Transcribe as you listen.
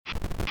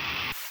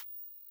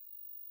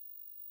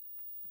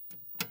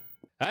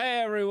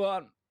Hey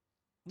everyone!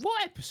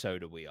 What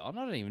episode are we on?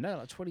 I don't even know,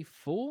 like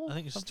 24? I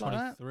think it's something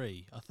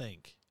 23, I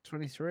think.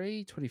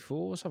 23,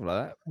 24, something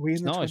like that. Are we in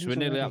It's the nice. 20s We're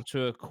nearly already? up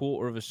to a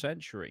quarter of a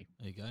century.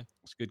 There you go.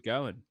 It's good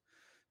going.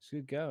 It's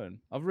good going.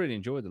 I've really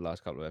enjoyed the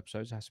last couple of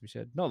episodes, it has to be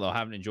said. Not that I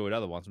haven't enjoyed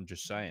other ones, I'm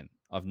just saying.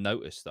 I've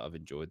noticed that I've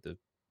enjoyed the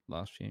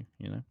last few,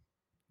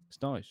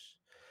 It's nice.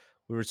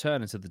 We're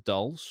returning to the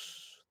dolls.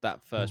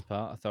 That first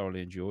part I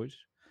thoroughly enjoyed.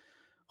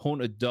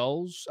 Haunted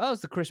Dolls. Oh,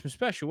 it's the Christmas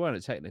special, weren't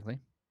it, technically?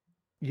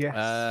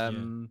 Yes.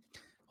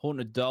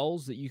 Haunted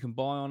dolls that you can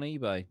buy on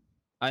eBay.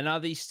 And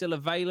are these still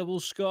available,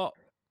 Scott?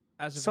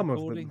 As of Some of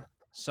recording, them.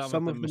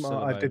 some of them are still are.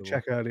 I available. did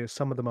check earlier.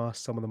 Some of them are,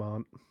 some of them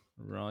aren't.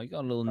 Right, you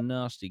got a little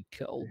nasty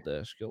cold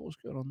there, Scott. What's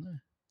going on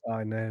there?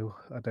 I know.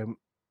 I don't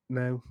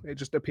know. It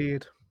just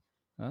appeared.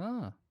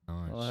 Ah,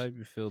 Nice. well, I hope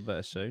you feel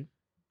better soon.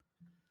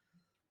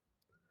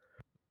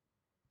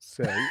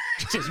 So,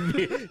 Just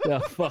mute. No,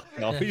 fuck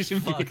off. He just,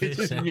 Fuck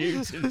just it.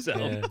 mutes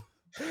himself.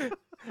 Yeah.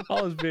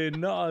 I was being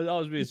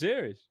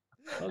serious.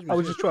 I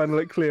was just trying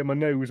to clear my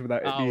nose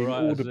without it being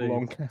right, I audible see.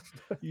 on camera.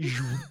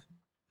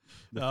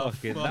 That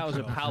was a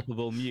fuck off.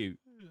 palpable mute.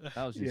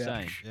 That was Yeah.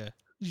 insane.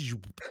 Yeah.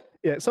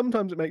 Yeah,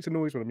 sometimes it makes a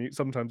noise when I mute,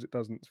 sometimes it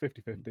doesn't. It's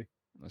 50-50.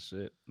 That's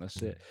it.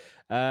 That's it.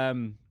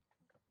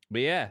 But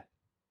yeah.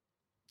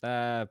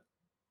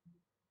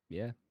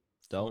 Yeah.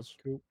 Dolls.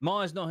 Cool.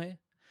 Maya's not here.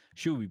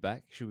 She'll be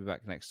back. She'll be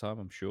back next time,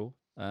 I'm sure.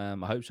 I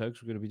hope so,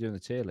 because we're going to be doing the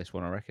tier list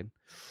one, I reckon.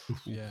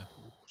 Yeah.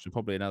 So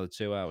probably another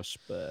 2 hours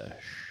special.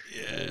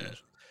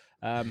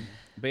 Yeah.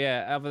 But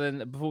yeah, other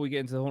than before we get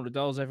into the haunted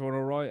dolls, everyone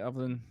all right?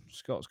 Other than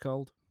Scott's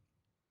cold,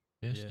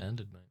 Yeah,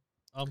 standard, mate.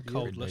 I'm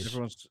coldless,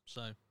 everyone's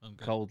so I'm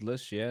good.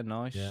 coldless. Yeah,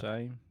 nice. Yeah.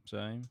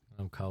 Same.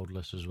 I'm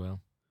coldless as well.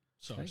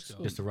 Sorry, Excellent.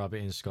 Scott. Just to rub it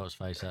in Scott's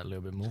face out a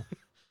little bit more.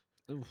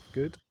 Oof,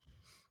 Good.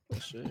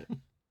 that's it.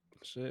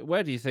 That's it.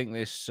 Where do you think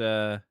this?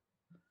 Where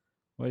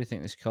do you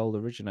think this cold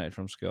originated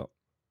from, Scott?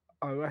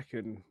 I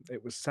reckon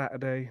it was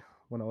Saturday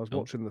when I was Oh.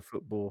 watching the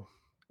football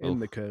in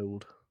the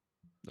cold.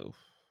 Oof.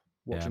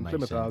 Watching makes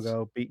Plymouth sense.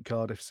 Argyle beat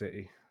Cardiff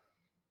City.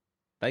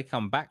 They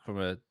come back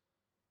from a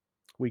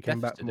We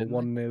came back Deficit, from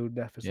a didn't they? 1-0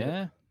 deficit.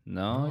 yeah.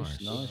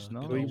 Nice. Nice. Good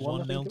 3-1,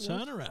 old I think 1-0 it was.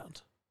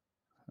 turnaround.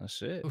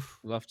 That's it. Oof.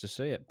 Love to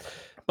see it.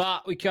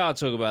 But we can't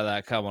talk about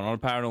that. Come on a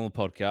paranormal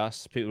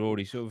podcast. People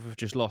already sort of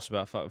just lost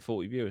about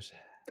 40 viewers.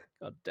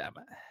 God damn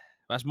it.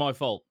 That's my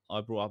fault. I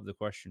brought up the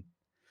question.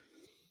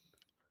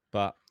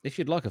 But if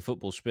you'd like a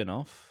football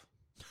spin-off,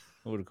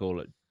 what would I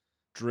call it?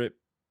 Drip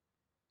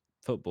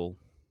football.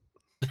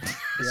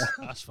 Yeah.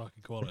 That's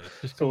fucking quality.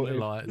 Just call it Sorted.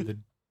 like the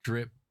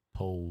drip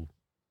pool,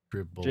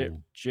 dribble, Drip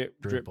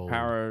dribble,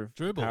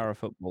 Dribble. para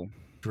football.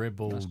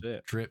 dribble, That's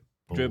it. drip,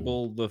 ball,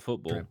 Dribble the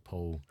football. drip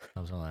pool,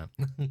 something like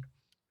that.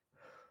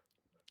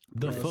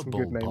 The Yeah, some good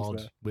football names pod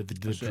there. with the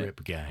That's it.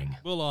 drip gang.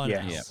 We'll iron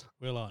it Yes. out.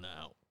 We'll iron it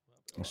out.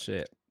 That's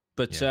it.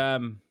 But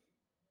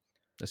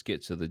let's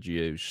get to the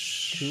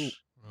juice. Cool.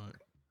 Right.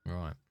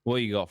 Right. What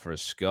you got for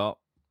us, Scott?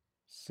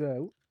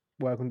 So,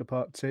 welcome to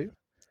part 2.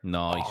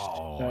 Nice.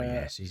 Oh,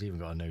 yes. He's even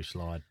got a new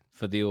slide.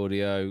 For the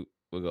audio,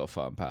 we've got a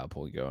fun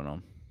PowerPoint going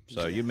on.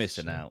 So you're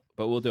missing out.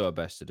 But we'll do our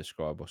best to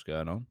describe what's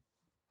going on.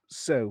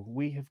 So,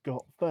 we have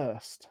got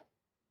first,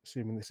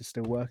 assuming this is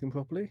still working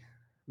properly,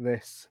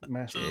 this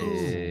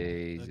masterpiece.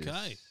 Jesus.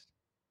 Okay.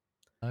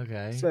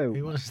 Okay. So-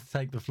 Who wants to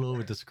take the floor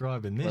with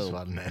describing this Well,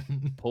 one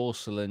then?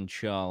 Porcelain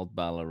child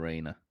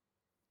ballerina.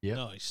 Yep.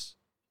 Nice.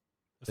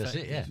 That's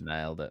it, Effective.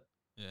 Nailed it.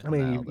 Yeah. I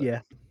mean, Nailed it.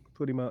 yeah,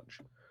 pretty much.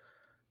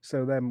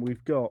 So then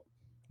we've got,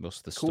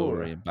 What's the Cora.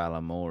 story in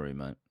Balamori,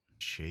 mate?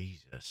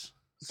 Jesus.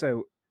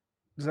 so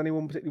does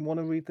anyone particularly want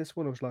to read this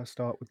one, or shall I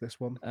start with this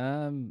one?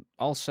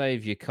 I'll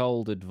save your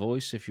colded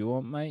voice if you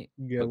want, mate.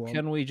 Go But on.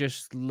 can we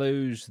just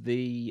lose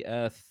the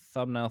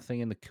thumbnail thing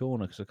in the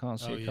corner because I can't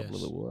see Oh, a couple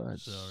of yes. the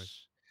words? Sorry.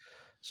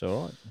 It's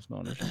all right. It's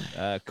not an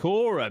issue.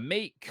 Cora,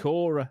 meet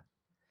Cora.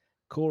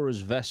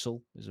 Cora's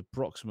vessel is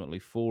approximately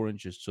 4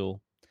 inches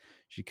tall.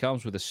 She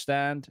comes with a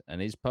stand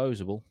and is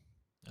posable.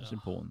 That's Oh.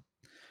 important.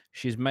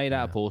 She's made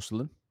out of Yeah.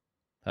 porcelain.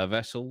 Her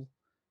vessel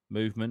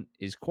movement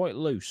is quite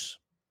loose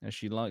as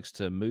she likes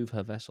to move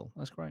her vessel.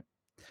 That's great.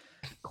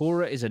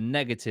 Cora is a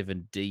negative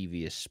and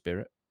devious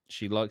spirit.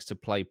 She likes to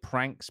play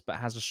pranks but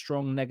has a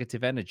strong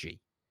negative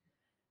energy.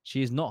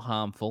 She is not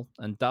harmful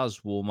and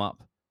does warm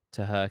up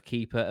to her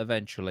keeper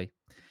eventually.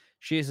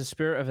 She is the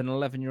spirit of an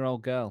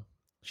 11-year-old girl.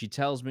 She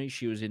tells me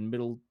she was the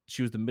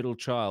middle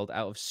child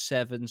out of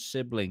 7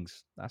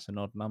 siblings. That's an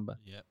odd number.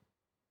 Yep.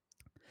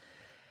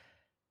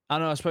 I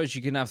know, I suppose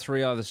you can have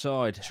 3 either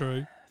side.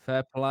 True.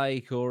 Fair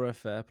play, Cora.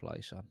 Fair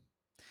play, son.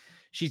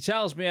 She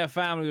tells me her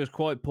family was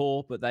quite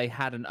poor, but they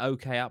had an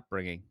okay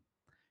upbringing.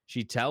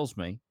 She tells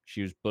me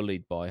she was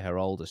bullied by her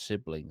older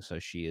siblings, so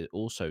she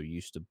also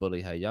used to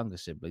bully her younger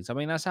siblings. I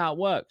mean, that's how it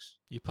works.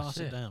 You pass That's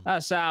it it. down.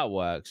 That's how it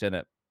works, isn't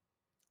it?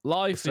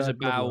 Life The is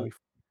circle of about life.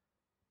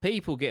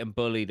 people getting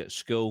bullied at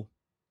school.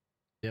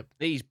 Yep.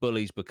 These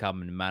bullies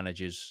becoming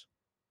managers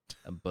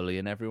and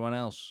bullying everyone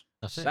else.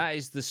 That's it. That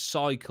is the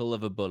cycle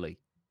of a bully.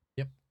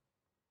 Yep.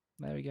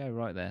 There we go,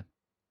 right there.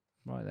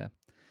 Right there.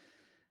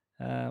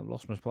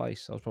 Lost my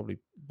place. I was probably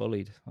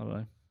bullied. I don't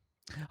know.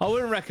 I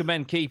wouldn't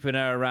recommend keeping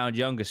her around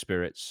younger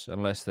spirits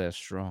unless they're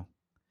strong.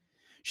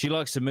 She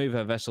likes to move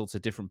her vessel to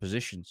different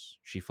positions.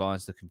 She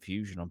finds the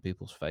confusion on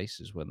people's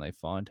faces when they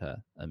find her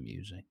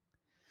amusing.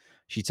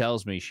 She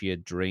tells me she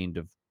had dreamed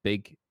of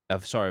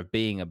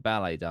being a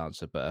ballet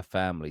dancer, but her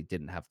family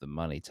didn't have the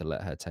money to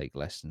let her take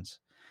lessons.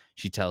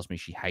 She tells me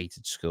she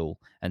hated school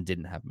and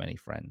didn't have many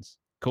friends.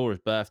 Cora's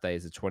birthday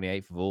is the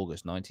 28th of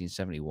August,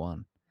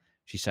 1971.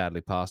 She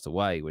sadly passed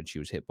away when she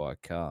was hit by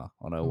a car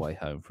on her way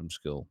home from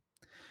school.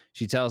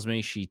 She tells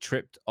me she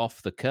tripped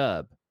off the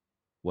curb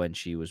when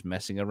she was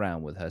messing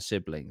around with her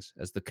siblings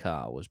as the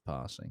car was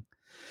passing.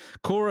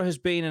 Cora has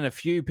been in a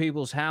few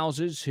people's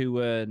houses who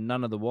were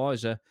none of the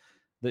wiser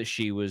that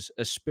she was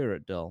a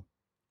spirit doll.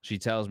 She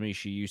tells me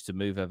she used to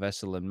move her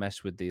vessel and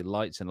mess with the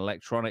lights and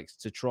electronics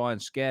to try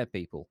and scare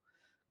people.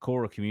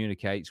 Cora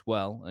communicates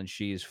well, and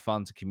she is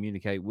fun to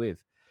communicate with.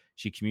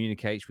 She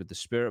communicates with the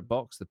spirit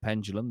box, the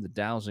pendulum, the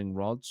dowsing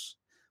rods.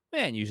 We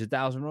ain't used the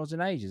dowsing rods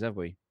in ages, have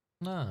we?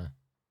 No.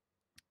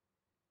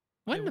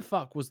 When the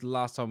fuck was the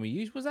last time we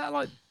used? Was that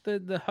like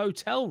the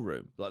hotel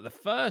room, like the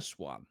first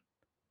one?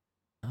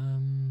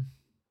 I'm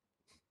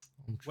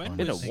When trying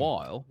Been to a think.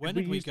 while. When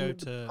we did we use them go at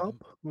the to?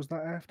 pub? Was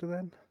that after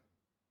then?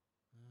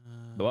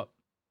 What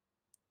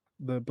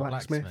The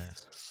blacksmith.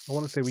 Blacksmiths. I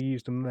want to say we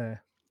used them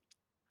there.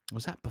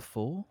 was that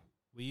before?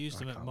 We used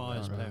them I at can't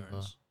Maya's remember.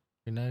 parents.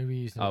 We know we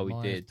used them Oh, at we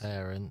Maya's did.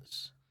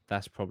 parents.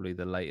 That's probably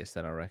the latest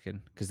then, I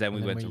reckon. Because then And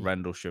we then went to we-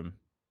 Rendlesham.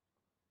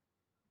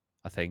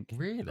 I think. From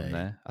Really?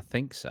 there, I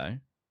think so.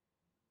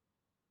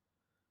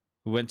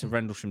 We went to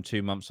Rendlesham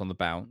 2 months on the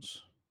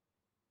bounce.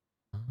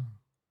 Oh,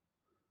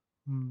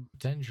 Hmm.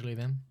 potentially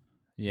then.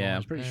 Yeah, I'm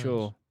Maya's pretty parents.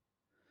 sure.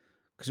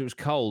 Because it was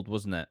cold,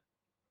 wasn't it?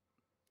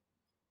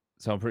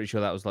 So I'm pretty sure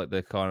that was like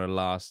the kind of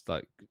last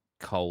like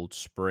cold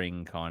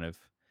spring kind of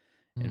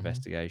Mhm.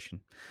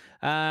 investigation.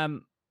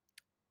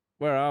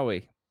 Where are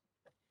we?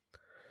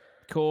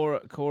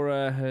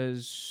 Cora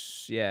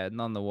has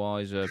none the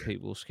wiser.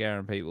 People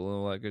scaring people and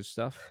all that good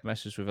stuff.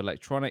 Messes with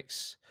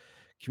electronics,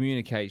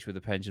 communicates with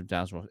the pendulum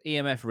dowsing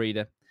EMF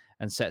reader,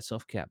 and sets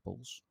off cat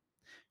balls.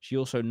 She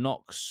also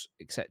knocks,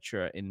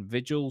 etc. in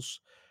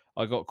vigils.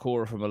 I got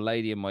Cora from a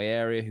lady in my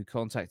area who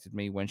contacted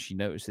me when she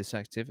noticed this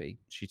activity.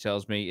 She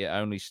tells me it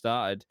only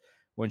started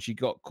when she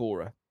got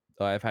Cora.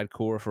 I have had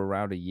Cora for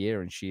around a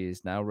year and she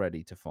is now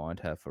ready to find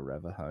her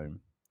forever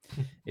home.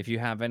 If you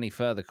have any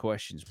further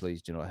questions,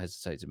 please do not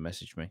hesitate to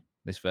message me.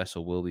 This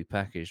vessel will be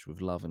packaged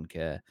with love and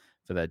care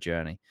for their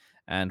journey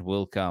and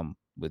will come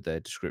with their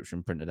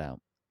description printed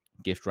out.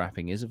 Gift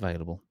wrapping is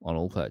available on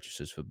all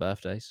purchases for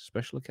birthdays,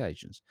 special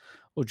occasions,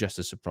 or just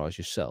to surprise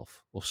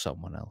yourself or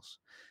someone else.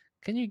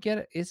 Can you get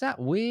it? Is that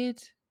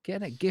weird?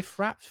 Getting it gift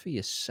wrapped for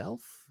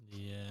yourself?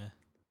 Yeah.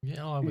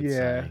 Yeah, I would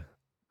Yeah. say.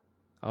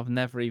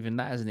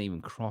 That hasn't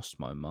even crossed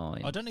my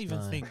mind. I don't even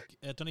No. think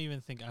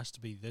it has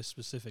to be this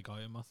specific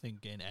item. I think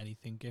getting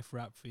anything gift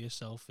wrapped for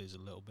yourself is a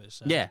little bit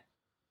sad. Yeah.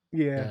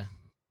 Yeah.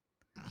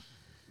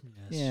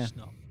 It's Yeah. just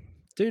not.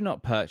 Do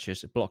not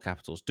purchase, block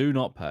capitals, do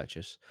not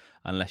purchase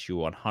unless you're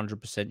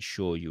 100%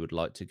 sure you would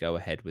like to go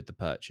ahead with the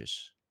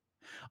purchase.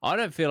 I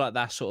don't feel like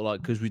that's sort of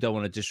like because we don't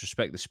want to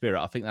disrespect the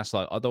spirit. I think that's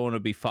like, I don't want to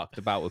be fucked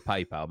about with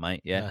PayPal,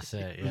 mate. Yeah. That's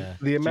it, yeah.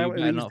 The So you amount of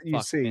better these not that you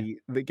fuck me. see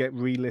that get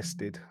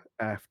relisted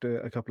after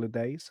a couple of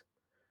days.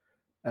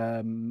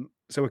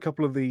 So a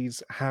couple of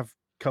these have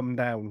come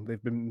down,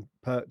 they've been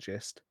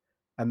purchased,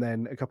 and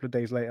then a couple of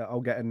days later,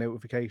 I'll get a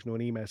notification or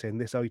an email saying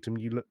this item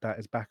you looked at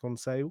is back on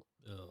sale.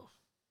 Ugh.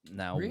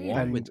 Now, Really?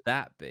 what would And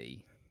that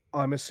be?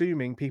 I'm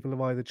assuming people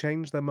have either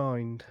changed their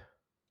mind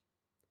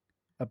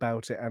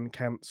about it and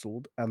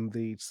cancelled, and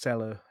the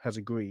seller has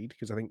agreed,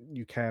 because I think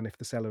you can if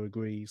the seller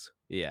agrees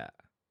Yeah.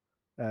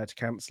 to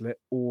cancel it,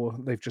 or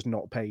they've just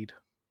not paid.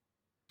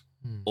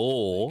 Hmm. There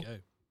Or you go.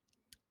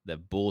 they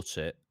bought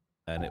it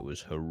and it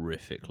was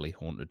horrifically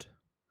haunted.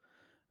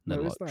 And they're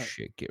No, like, is that?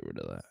 shit, get rid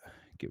of that.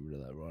 Get rid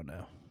of that right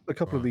now. A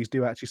couple of Right. these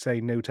do actually say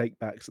no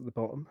takebacks at the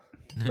bottom.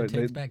 No Like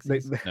takes back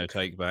these. No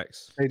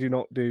takebacks. they do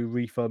not do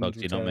refunds,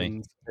 Bugsy, not me.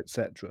 returns,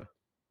 etc.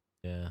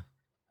 Yeah.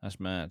 That's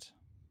mad.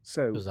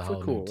 So There's a for whole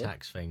new Cora,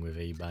 tax thing with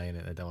eBay, and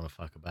they don't want to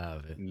fuck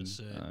about with it. That's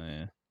it. Oh,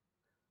 yeah.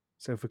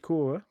 so for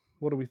Cora,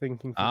 what are we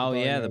thinking for Oh, the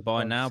buy yeah, now the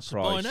buy price? now It's a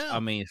buy price. I now.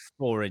 mean,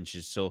 4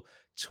 inches, so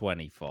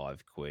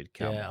 25 quid.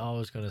 Come Yeah, on. I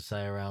was going to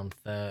say around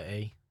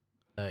 30,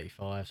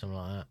 35, something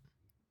like that.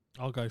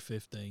 I'll go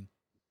 15.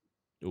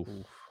 Oof.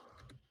 Oof.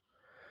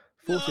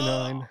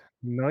 49,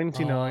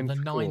 99 Oh, the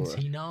for Cora.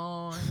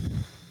 99.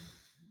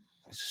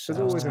 There's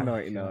always a Oh,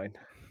 99.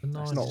 The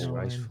That's 99.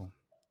 disgraceful.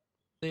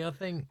 See, I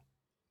think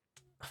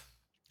I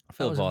that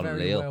feel was a very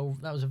violently ill. well.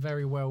 That was a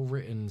very well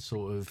written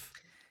sort of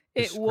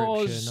It description.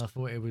 was. I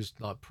thought it was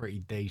like pretty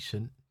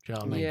decent. Do you know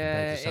what I mean? Yeah,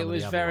 Compared to some it of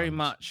was the other very ones.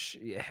 much.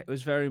 Yeah, it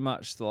was very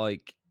much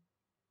like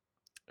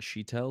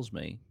she tells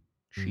me.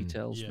 She Mm.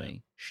 tells Yeah.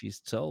 me. She's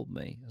told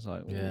me. It's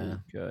like, Yeah.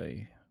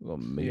 okay, we've got a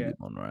medium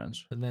on our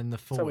hands. And then the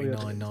Some of the-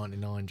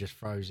 $49.99 just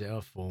throws it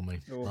off for me.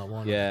 Oh. Like, why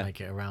not Yeah. just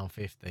make it around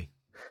 50?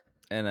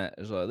 And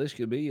it's like, this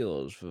could be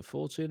yours for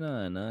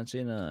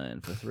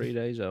 $49.99 for 3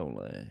 days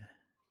only.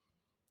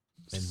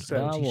 And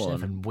So- Buy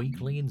 87 one,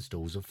 weekly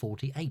installs of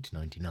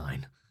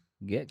 $48.99.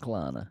 get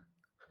Klarna.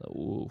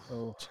 Oof.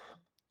 Oh,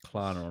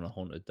 Klarna on a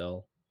haunted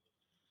doll.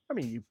 I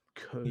mean, you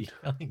could.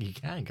 I think you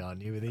can,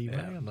 can't you, with eBay?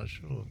 Yeah. I'm not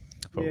sure.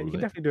 Yeah, you can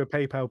definitely do a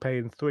PayPal Pay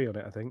in 3 on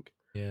it, I think.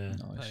 Yeah.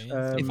 Nice.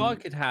 Hey, If I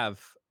could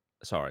have,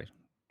 sorry,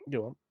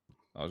 Go on.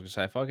 I was gonna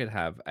say if I could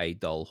have a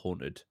doll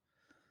haunted,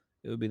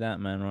 it would be that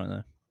man right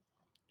there.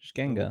 Just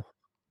Gengar. Oh.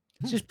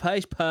 It's just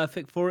pays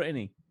perfect for it, isn't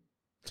he?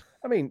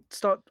 I mean,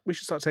 we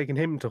should start taking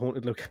him to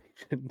haunted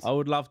locations. I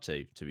would love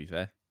to be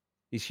fair.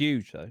 He's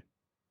huge though,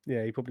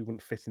 Yeah, he probably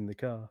wouldn't fit in the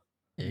car.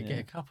 Yeah, Yeah. get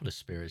a couple of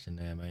spirits in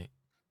there, mate.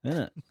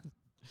 isn't it?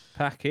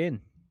 Pack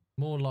in.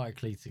 More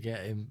likely to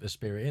get him a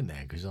spirit in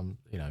there because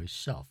he's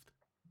soft.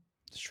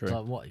 It's true. It's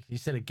like what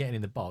instead of getting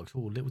in the box,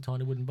 little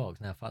tiny wooden box.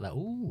 Now fuck that.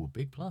 Ooh,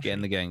 big plush. Get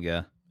in the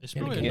Gengar. It's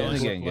Yeah, probably get a in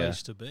nicer again,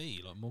 place to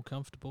be, like more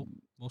comfortable,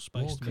 more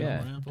space More to move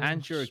Yeah, around.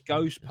 and you're a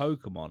Spacious. ghost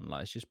Pokemon.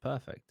 Like it's just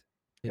perfect.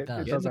 It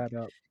does. It Get does the- add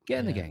up. Get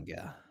in the Yeah.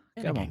 Gengar.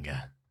 Get Come a on.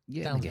 Gengar.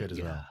 Get Sounds in the good as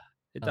Gengar. well.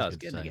 It Sounds does. good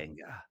Get to in the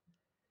say. Gengar.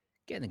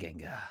 Get in the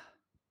Gengar.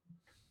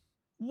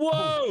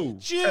 Whoa!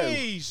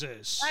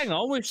 Jesus! Hang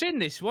on, we've seen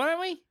this, one,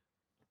 haven't we?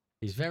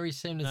 He's very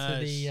similar No,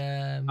 to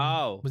the.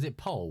 Oh. Was it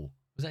Pole?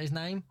 Was that his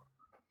name?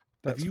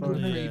 That's Have you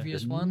fine. The Yeah.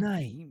 previous the one.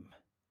 name?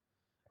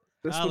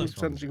 This Alan. one's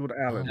potentially called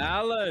Alan.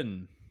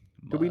 Alan.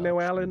 Do we know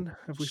Well, Alan?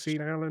 Have we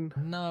seen Alan?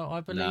 No, I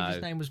believe his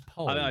No. name was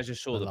Pole. I think I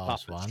just saw the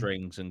last puppet one.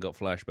 strings and got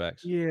flashbacks.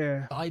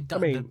 Yeah. But the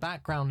mean-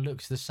 background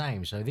looks the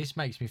same, so this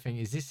makes me think: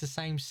 is this the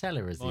same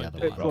seller as the Might other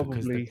be. one? It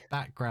Because the probably-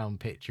 background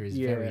picture is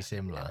Yeah. very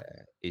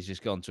similar. He's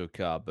just gone to a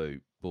car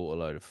boot, bought a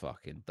load of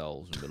fucking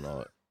dolls, and been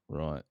like,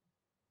 right,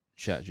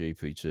 Chat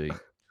GPT. What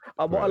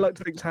I Right. like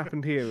to think's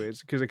happened here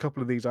is because a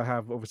couple of these I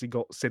have obviously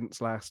got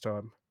since last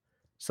time.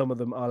 Some of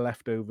them are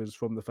leftovers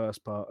from the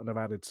first part, and I've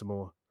added some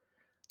more.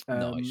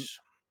 Nice.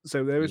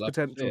 So there You is love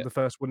to see potential it. the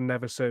first one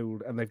never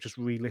sold, and they've just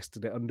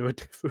relisted it under a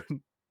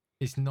different.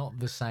 It's not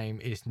the same.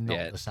 It's not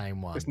Yeah. the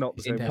same one. It's not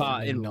the same one.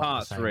 Definitely In not the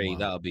part same 3, one.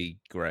 that'll be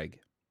Greg.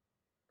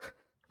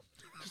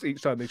 Just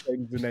each time they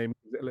change the name,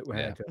 give it a little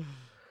Yeah. haircut.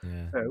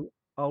 Yeah. So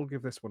I'll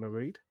give this one a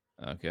read.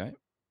 Okay.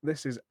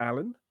 This is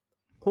Alan,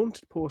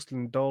 haunted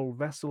porcelain doll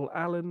vessel.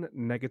 Alan,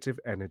 negative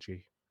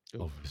energy.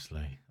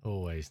 Obviously,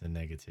 always the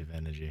negative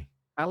energy.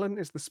 Alan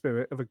is the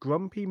spirit of a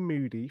grumpy,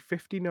 moody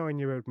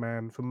 59-year-old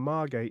man from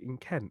Margate in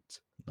Kent.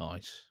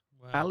 Nice.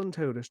 Wow. Alan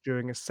told us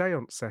during a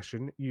seance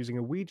session using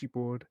a Ouija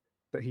board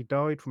that he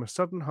died from a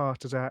sudden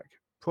heart attack,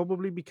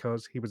 probably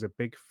because he was a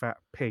big fat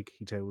pig,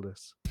 he told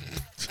us.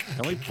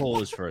 Can we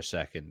pause for a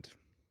second?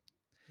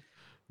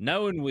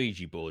 Knowing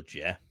Ouija boards,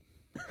 yeah?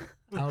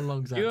 How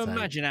long's that Can you take?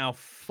 imagine how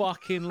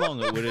fucking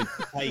long it would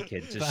have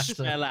taken to That's a-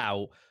 spell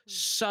out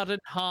sudden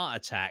heart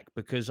attack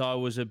because I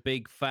was a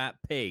big fat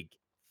pig?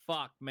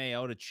 Fuck me,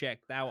 I would have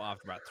checked out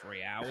after about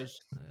 3 hours.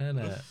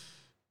 Innit?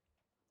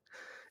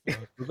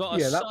 We've got a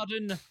Yeah, that-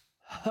 sudden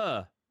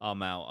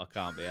I'm out. I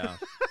can't be out.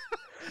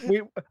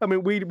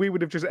 we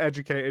would have just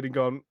educated and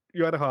gone,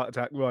 you had a heart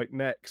attack, right,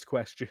 next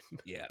question.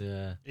 Yeah.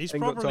 Yeah. He's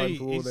Ain't got time probably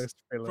for all this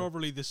filler.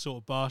 probably the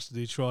sort of bastard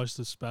who tries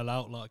to spell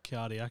out like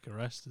cardiac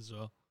arrest as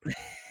well.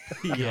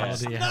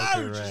 Yes. Cardiac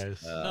No, just-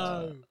 arrest.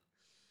 No.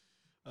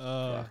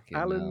 Fucking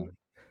Alan- hell.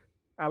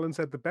 Alan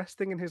said the best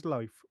thing in his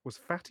life was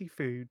fatty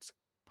foods,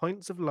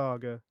 pints of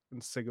lager,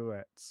 and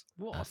cigarettes.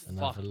 What That's a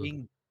enough of-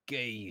 fucking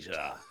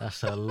geezer.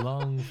 That's a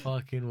long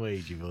fucking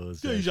Ouija board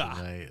session,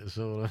 Geezer. mate. That's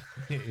all it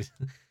is.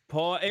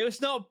 It was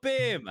not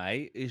beer,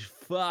 mate. It's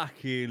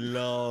fucking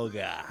lager.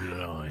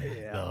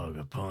 Yeah.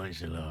 Lager,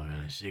 pints of lager,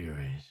 and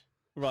cigarettes.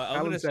 Right, I'm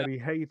Alan going to said say he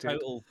hated.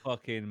 total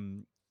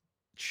fucking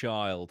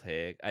child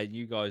here, and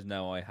you guys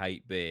know I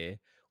hate beer.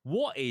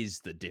 What is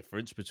the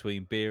difference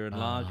between beer and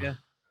lager?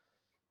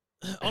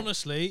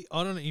 Honestly,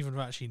 I don't even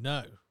actually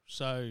know.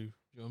 So, you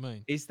know what I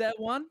mean? Is there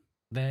one?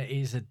 There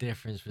is a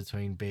difference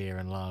between beer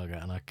and lager,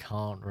 and I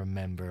can't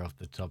remember off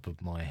the top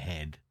of my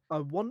head. I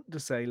want to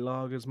say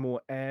lager's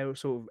more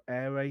sort of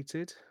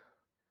aerated.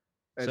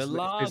 So It's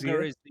like lager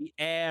fizzier. is the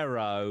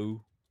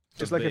aero.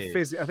 It's for like a beer.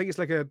 fizz. I think it's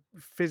like a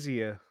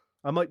fizzier.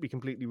 I might be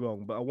completely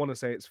wrong, but I want to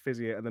say it's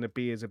fizzier, and then a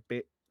beer is a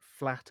bit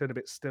flatter and a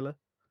bit stiller.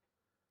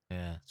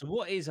 Yeah, So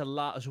what is a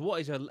lager? So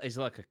what is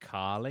like a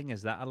carling?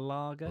 Is that a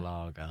lager?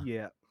 lager.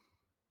 Yeah.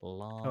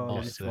 Lager. Carling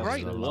It's is a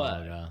great a word.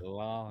 lager.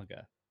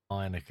 Lager.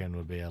 Heineken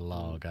would be a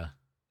lager.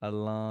 A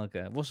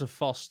lager. What's a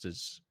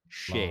Foster's?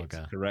 Shit.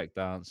 Lager. Correct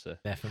answer.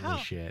 Definitely How-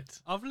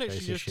 shit. I've literally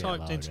It's a just shit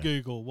typed into lager.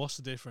 Google, what's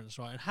the difference,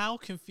 right? And how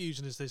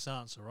confusing is this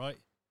answer, right?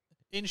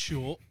 In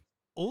short,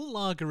 all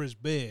lager is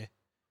beer,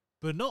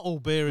 but not all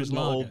beer is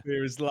Not all lager.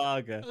 beer is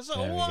lager. It's like,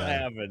 There we what? go. I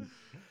haven't.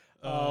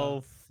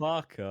 Oh,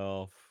 fuck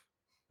off.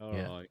 All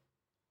right.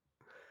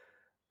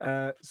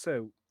 Yeah.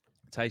 So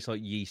Tastes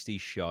like yeasty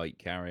shite.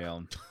 Carry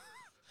on.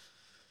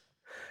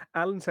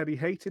 Alan said he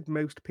hated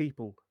most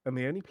people, and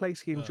the only place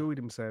he Uh. enjoyed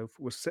himself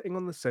was sitting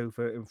on the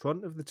sofa in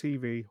front of the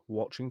TV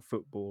watching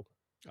football.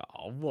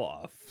 Oh,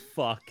 what a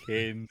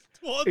fucking.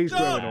 What He's the-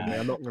 growing on me.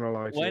 I'm not going to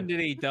lie to When did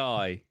he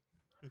die?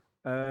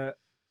 you.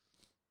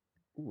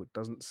 Ooh, it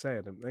doesn't say,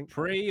 I don't think.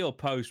 Pre or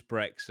post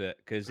Brexit?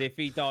 Because if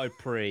he died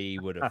pre, he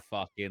would have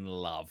fucking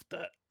loved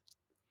it.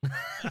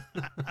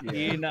 Yeah.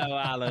 You know,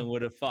 Alan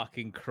would have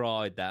fucking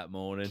cried that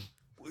morning.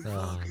 We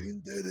Oh.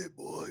 fucking did it,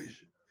 boys.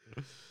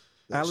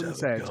 Alan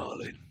said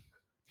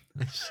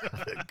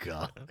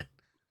God.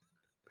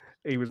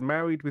 he was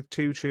married with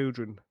 2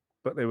 children,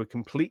 but they were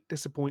complete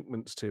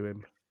disappointments to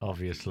him.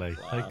 Obviously,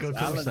 Class. of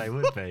course they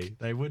would be.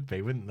 They would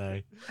be, wouldn't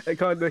they? They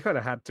kind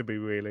of had to be,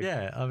 really.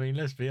 Yeah, I mean,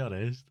 let's be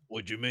honest.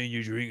 What do you mean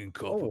you're drinking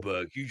Oh,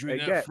 Copperberg? You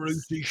drink it that gets-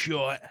 fruity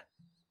shite?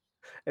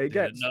 It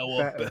gets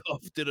better.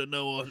 Didn't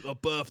know I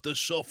birthed a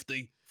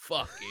softie.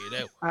 Fucking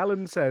hell.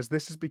 Alan says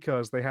this is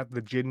because they had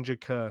the ginger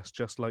curse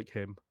just like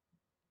him.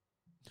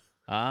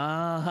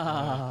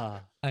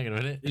 Ah. Hang on a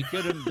minute. He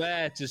couldn't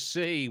bear to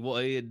see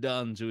what he had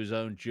done to his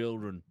own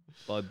children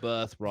by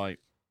birthright.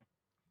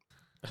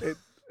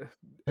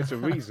 It's a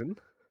reason.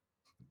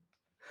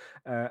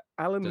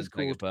 Alan has Doesn't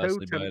take it caused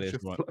personally, Bailey. co-temperature.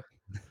 It's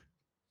right.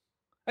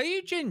 Are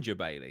you ginger,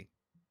 Bailey?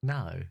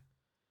 No,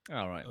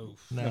 All right. Oof.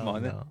 no, Never mind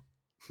I'm then. not.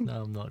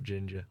 No, I'm not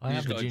ginger. I You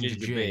have just a got a ginger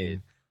ginger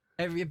gene.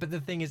 beard. But the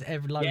thing is,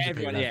 loads of people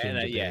everyone, have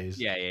ginger beards.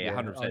 yeah,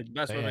 100%.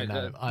 That's But what yeah, I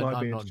no, mean. My I'm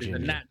beard's not ginger. ginger.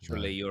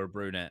 Naturally, No. you're a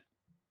brunette.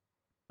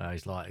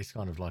 It's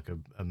kind of like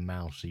a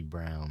mousy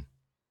brown.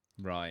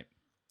 Right.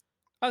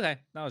 Okay.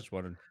 I was just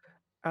wondering.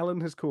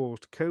 Alan has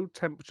caused code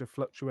temperature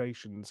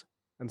fluctuations,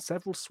 and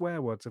several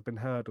swear words have been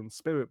heard on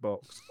Spirit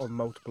Box on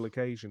multiple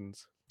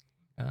occasions.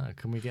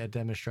 Can we get a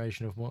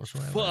demonstration of what's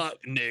right? Fuck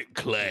Nick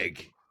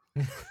Clegg.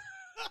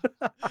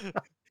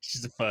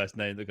 She's the first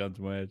name that comes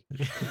to my head.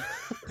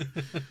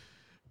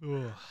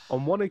 Oh.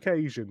 On one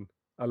occasion,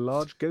 a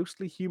large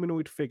ghostly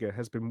humanoid figure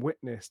has been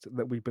witnessed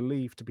that we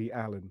believe to be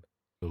Alan.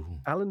 Ooh.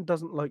 Alan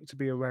doesn't like to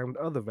be around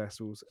other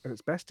vessels, and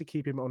it's best to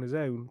keep him on his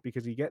own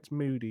because he gets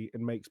moody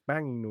and makes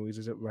banging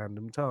noises at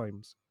random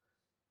times.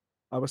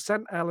 I was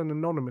sent Alan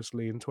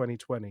anonymously in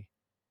 2020.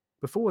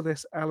 Before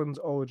this, Alan's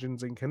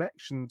origins and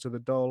connection to the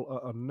doll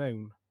are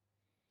unknown.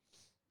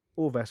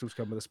 All vessels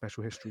come with a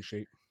special history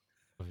sheet.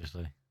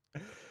 Obviously.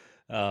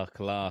 Oh,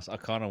 class. I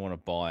kind of want to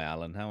buy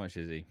Alan. How much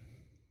is he?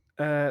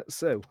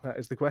 So that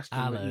is the question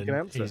that you can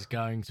Alan answer. is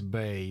going to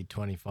be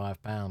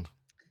 £25.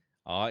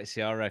 All right,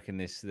 see, I reckon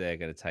they're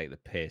going to take the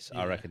piss. I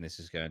Yeah. reckon this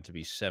is going to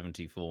be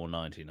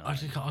 $74.99. I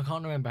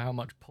can't remember how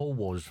much Paul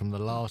was from the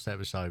last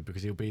episode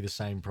because he'll be the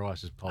same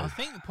price as Paul. I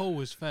think Paul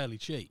was fairly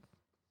cheap.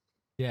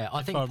 Yeah,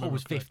 I If think I Paul remember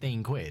was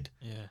 15 quid.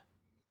 Yeah.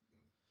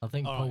 I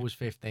think All Paul right. was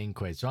 15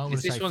 quid. So I'm going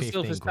Is to say this one 15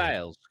 still for quid.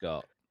 sale,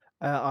 Scott?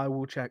 I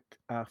will check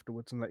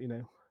afterwards and let you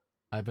know.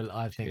 I think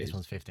this Cheers.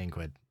 one's 15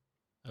 quid.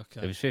 If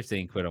Okay. it's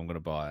 15 quid, I'm going to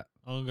buy it.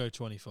 I'm gonna go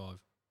 25.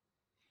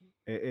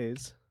 It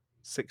is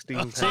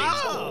 £16.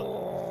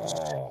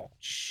 Oh,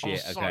 Shit.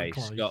 so Okay,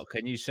 close. Scott,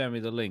 can you send me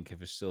the link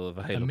if it's still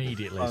available?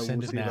 Immediately. I Send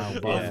will it see if I now.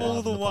 can buy find of it. it all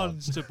after the pod.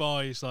 ones to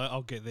buy, it's like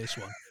I'll get this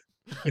one.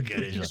 Get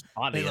it. It's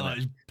funny, They isn't like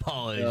it?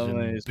 pies You know what I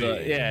mean? and It's like-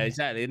 beer. yeah,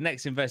 exactly. The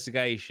next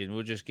investigation,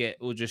 we'll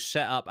just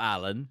set up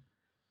Alan,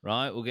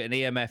 right? We'll get an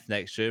EMF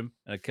next to him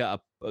and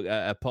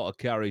a pot of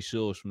curry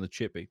sauce from the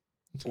chippy.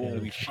 We'll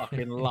be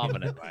fucking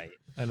loving it, mate.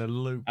 And a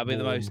lukewarm That'll be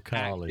the most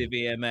Carling. active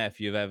EMF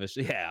you've ever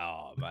seen. Yeah,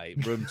 oh,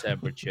 mate, room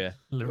temperature.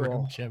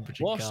 Room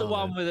temperature What's the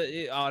one Carling. with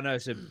it? Oh no,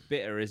 it's a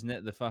bitter, isn't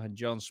it? The fucking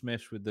John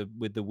Smiths with the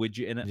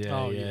widget in it. Yeah,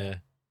 Oh, yeah. yeah.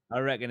 I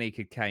reckon he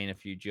could cane a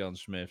few John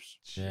Smiths.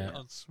 Yeah.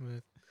 John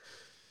Smith.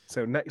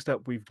 So next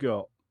up, we've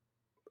got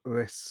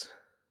this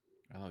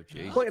Oh,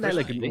 geez. quite an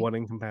Really? elegant one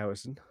in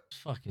comparison. It's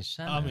fucking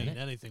sad. I mean,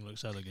 anything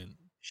looks elegant.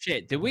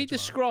 Shit, did we That's right.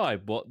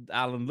 describe what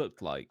Alan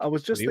looked like? I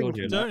was just The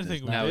thinking. audience? Don't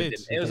think we No, we did.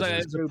 didn't. It was like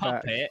Let's a go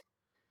back. puppet.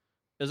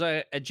 It was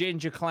like a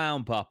ginger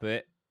clown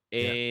puppet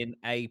in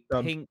a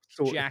Done. pink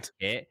Sorted.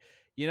 jacket.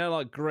 You know,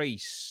 like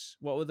Grease.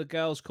 What were the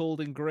girls called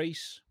in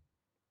Grease?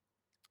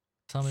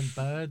 Tom and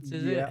Birds,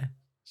 is Yeah. it?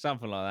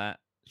 Something like that.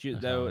 I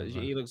can't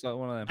remember. He looks like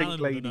one of them. Pink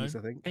Alan would've ladies,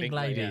 known. I think. Pink Pink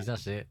lady, Ladies, yeah.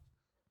 that's it.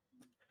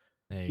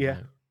 There you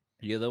Yeah. go.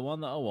 You're the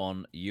one that I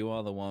want. You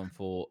are the one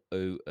for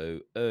ooh,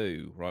 ooh,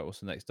 ooh. Right, what's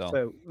the next doll?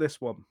 So this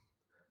one,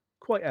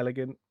 quite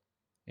elegant,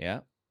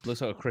 Yeah.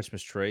 Looks like a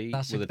Christmas tree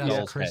That's with a a doll's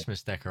head.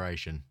 Christmas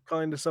decoration.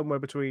 kind of somewhere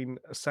between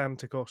a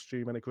Santa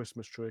costume and a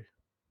Christmas tree.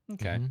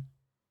 Okay. Mhm.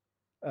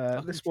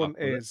 can This fuck one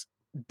with it. is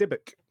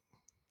Dybbuk.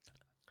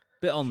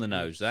 Bit on the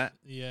nose, that.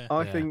 Yeah.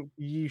 I Yeah. think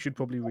you should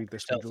probably read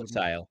this one, Yourself a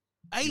Jordan. tail.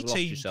 You've lost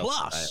 18 yourself a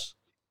plus.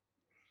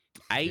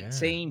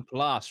 18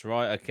 plus,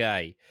 right?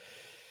 Okay.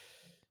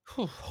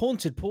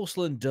 Haunted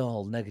porcelain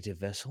doll, negative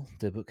vessel,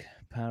 Dybbuk,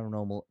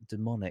 paranormal,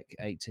 demonic,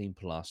 18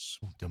 plus.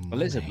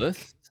 Demonic.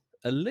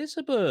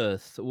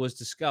 Elizabeth was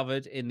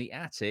discovered in the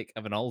attic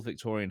of an old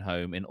Victorian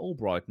home in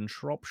Albrighton,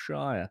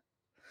 Shropshire.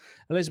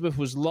 Elizabeth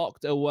was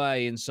locked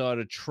away inside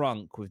a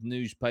trunk with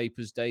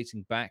newspapers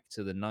dating back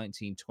to the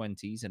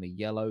 1920s and a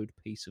yellowed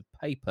piece of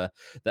paper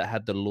that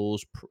had the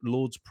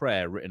Lord's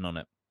Prayer written on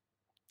it.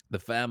 The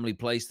family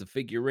placed the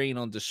figurine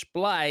on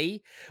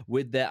display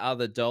with their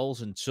other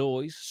dolls and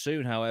toys.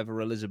 Soon,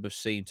 however, Elizabeth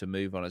seemed to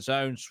move on its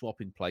own,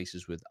 swapping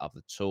places with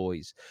other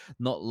toys.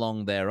 Not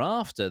long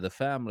thereafter, the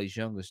family's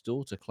youngest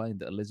daughter claimed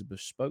that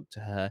Elizabeth spoke to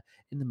her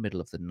in the middle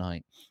of the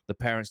night. The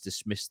parents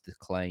dismissed the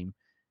claim,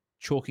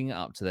 chalking it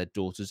up to their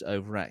daughter's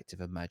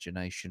overactive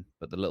imagination.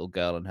 But the little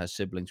girl and her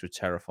siblings were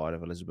terrified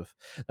of Elizabeth.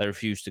 They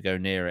refused to go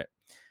near it.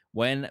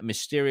 When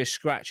mysterious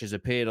scratches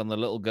appeared on the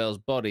little girl's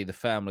body, the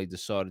family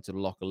decided to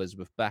lock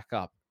Elizabeth back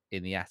up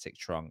in the attic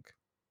trunk.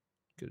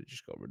 Could have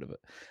just got rid of it.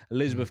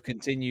 Elizabeth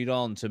continued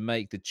on to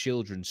make the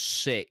children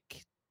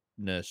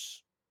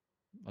sickness.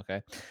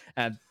 Okay.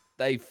 And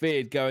they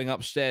feared going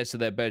upstairs to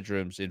their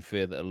bedrooms in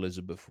fear that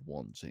Elizabeth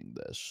wanting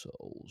their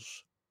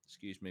souls.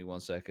 Excuse me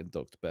 1 second,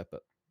 Dr. Pepper.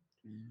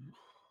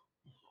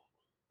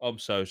 I'm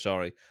so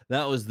sorry.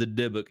 That was the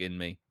Dybbuk in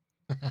me.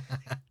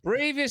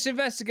 Previous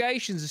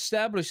investigations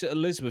established that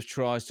Elizabeth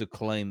tries to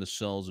claim the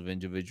souls of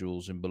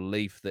individuals in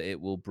belief that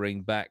it will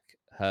bring back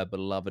her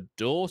beloved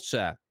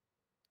daughter.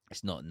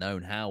 It's not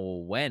known how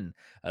or when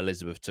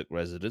Elizabeth took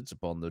residence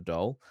upon the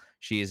doll.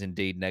 She is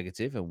indeed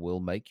negative and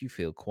will make you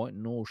feel quite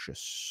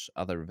nauseous.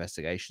 Other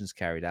investigations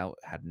carried out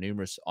had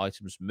numerous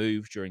items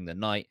moved during the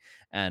night,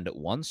 and at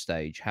one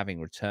stage, having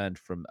returned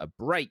from a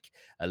break,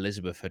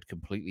 Elizabeth had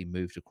completely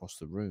moved across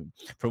the room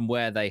from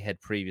where they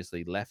had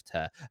previously left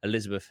her.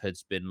 Elizabeth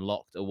has been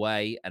locked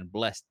away and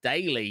blessed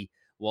daily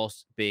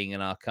whilst being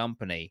in our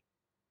company.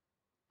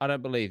 I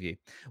don't believe you.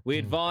 We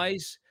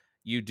advise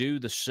you do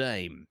the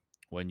same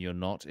when you're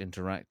not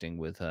interacting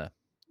with her.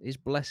 Is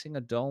blessing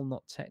a doll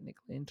not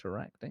technically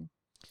interacting?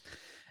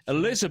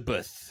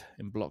 Elizabeth,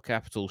 in block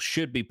capital,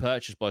 should be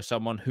purchased by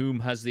someone whom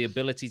has the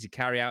ability to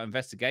carry out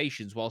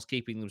investigations whilst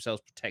keeping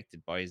themselves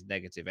protected by his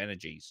negative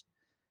energies.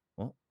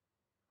 What?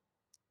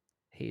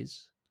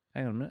 His?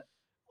 Hang on a minute.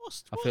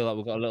 I feel like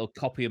we've got a little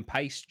copy and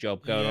paste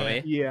job going on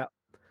here. Yeah.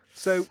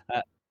 So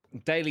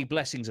Daily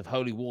blessings of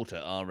holy water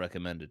are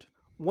recommended.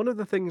 one of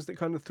the things that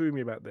kind of threw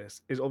me about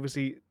this is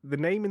obviously the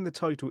name in the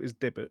title is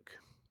Dybbuk.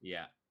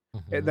 Yeah.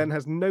 It then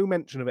has no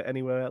mention of it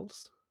anywhere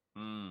else.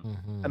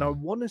 Mm. And I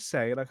want to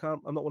say, and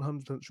I'm not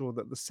 100% sure,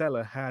 that the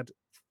seller had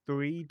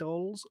 3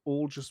 dolls,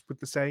 all just with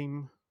the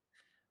same.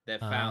 They've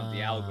found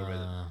the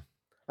algorithm.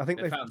 I think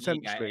They they've found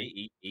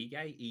potentially.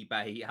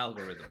 eBay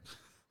algorithm.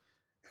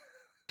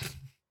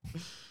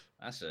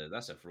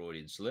 That's a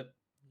Freudian slip.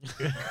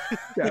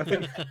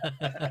 Yeah,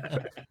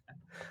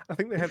 I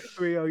think they have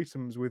 3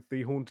 items with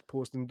the haunted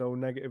porcelain doll,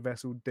 negative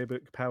vessel,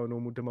 Dybbuk,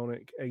 paranormal,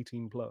 demonic,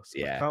 18 plus.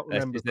 Yeah, I can't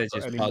remember if they're they've got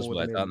just any more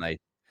buzzwords, than aren't in. they?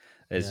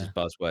 There's just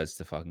buzzwords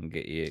to fucking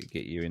get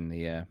you in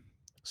the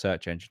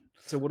search engine.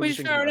 So what do we Which is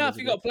think fair about enough.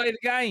 You got to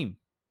Elizabeth? play the game.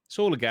 It's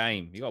all a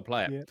game. You got to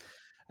play it.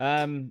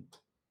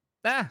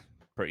 Yeah.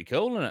 Pretty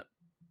cool, isn't it?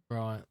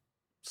 Right.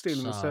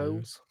 Stealing the So-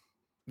 souls.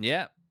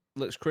 Yeah,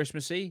 looks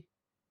Christmassy.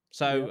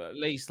 So at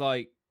least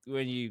like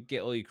when you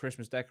get all your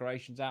Christmas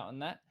decorations out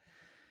and that,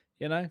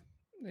 you know,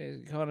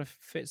 it kind of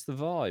fits the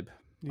vibe.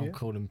 Yeah. I'm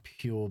calling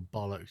pure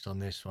bollocks on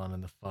this one,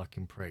 and the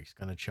fucking prick's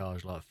going to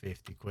charge like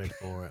 50 quid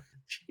for it.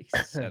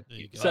 Jesus, There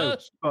you go. So,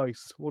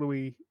 Bryce, what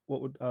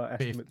would our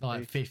estimate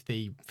Like be?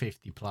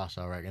 50 plus,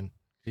 I reckon.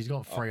 He's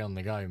got 3 on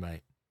the go,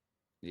 mate.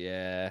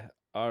 Yeah,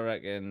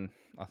 I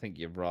think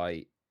you're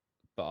right,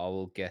 but I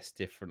will guess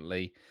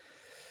differently.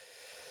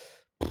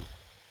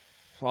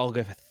 I'll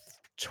go for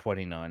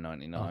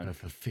 $29.99. I'll go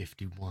for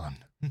 51.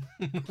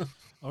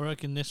 I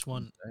reckon this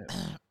one,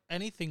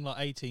 anything like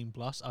 18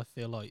 plus, I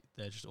feel like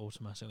they're just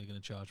automatically going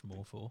to charge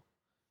more for.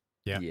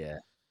 Yeah. Yeah.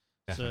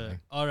 Definitely.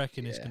 So I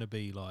reckon it's going to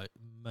be like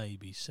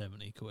maybe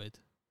 70 quid.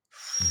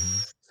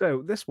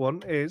 So this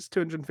one is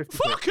 250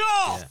 quid. Fuck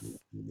off!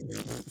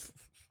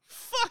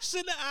 That's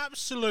an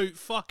absolute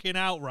fucking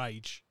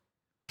outrage.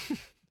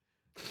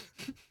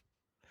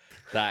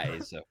 That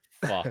is a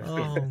fucking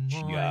Oh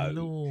my joke.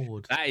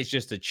 lord. That is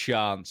just a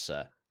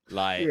chancer.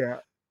 Like, Yeah.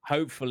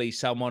 hopefully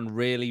someone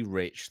really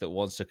rich that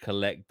wants to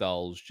collect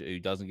dolls who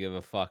doesn't give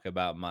a fuck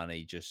about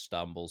money just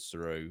stumbles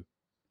through.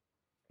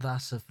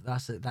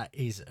 That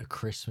is a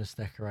Christmas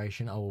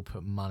decoration. I will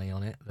put money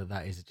on it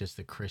that is just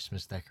a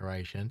Christmas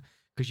decoration,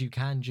 because you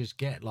can just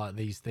get like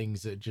these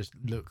things that just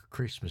look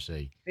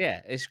Christmassy.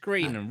 Yeah, it's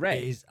green and red.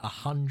 It is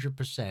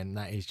 100%.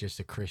 That is just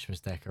a Christmas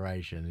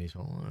decoration. And he's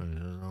like,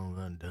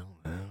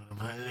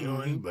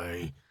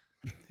 eBay.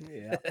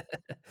 Yeah.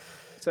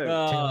 So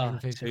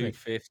 250 quid.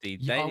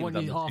 250. I want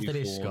you after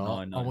this,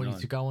 Scott. I want you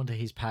to 24999. go onto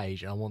his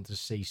page. And I want to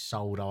see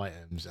sold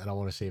items, and I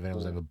want to see if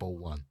anyone's ever bought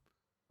one.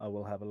 I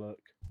will have a look.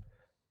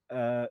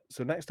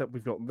 So next up,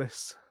 we've got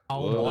this.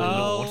 Oh my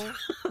lord!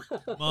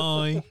 Oh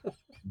my.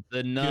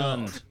 The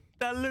nun.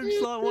 That looks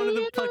like one of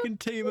the fucking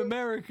Team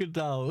America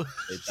dolls.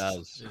 It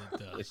does. It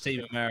does. If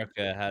Team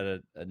America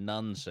had a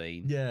nun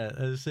scene, Yeah,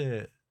 that's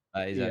it.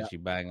 that is Yeah. actually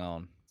bang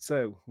on.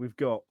 So we've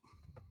got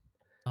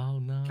Oh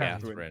no.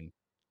 Catherine.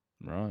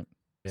 Right.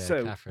 Yeah,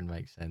 So- Catherine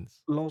makes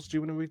sense. Loz. Do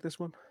you want to read this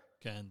one?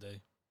 Can do.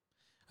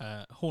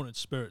 Haunted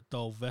spirit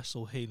doll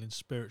vessel healing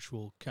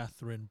spiritual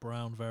Catherine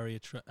Brown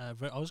I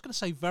was going to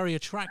say very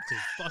attractive,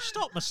 but I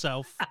stopped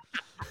myself.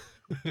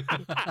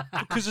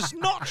 Because it's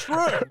not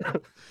true.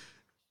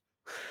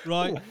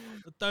 Right?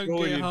 Don't get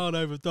Brilliant. hard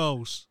over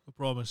dolls. I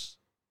promise.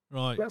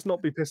 Right. Let's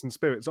not be pissing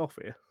spirits off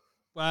here.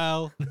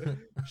 Well,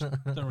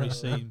 don't really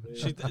seem.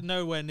 She's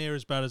nowhere near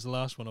as bad as the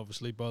last one,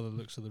 obviously, by the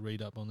looks of the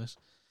read up on this.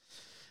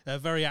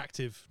 Very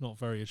active, not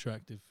very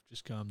attractive.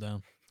 Just calm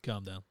down.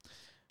 Calm down.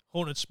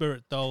 Haunted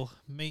Spirit Doll.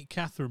 Meet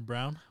Catherine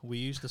Brown. We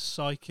used a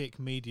psychic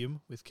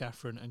medium with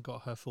Catherine and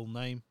got her full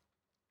name.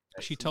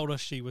 She told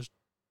us she was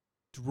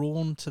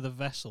drawn to the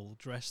vessel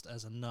dressed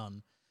as a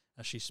nun,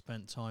 as she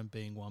spent time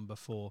being one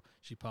before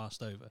she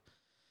passed over.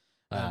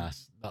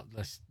 That's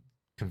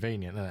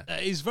convenient, isn't it?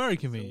 That is very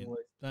convenient,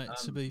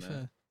 always to be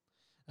fair.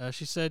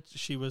 She said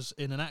she was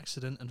in an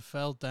accident and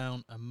fell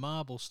down a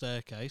marble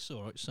staircase.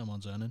 All right,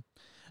 someone's earning.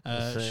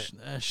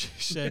 She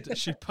said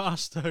she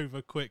passed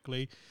over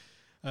quickly.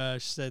 She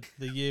said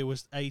the year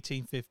was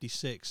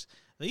 1856.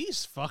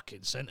 These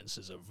fucking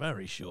sentences are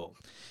very short.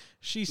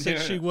 She said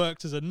she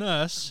worked as a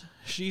nurse.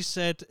 She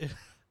said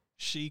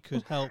she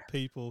could help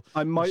people.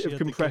 I might She have had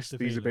the compressed gift of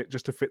these a healing. bit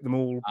just to fit them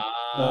all.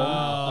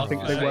 Ah, I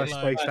think okay. they were Like-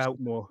 spaced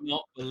out more.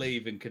 Not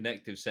believe in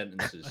connective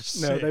sentences.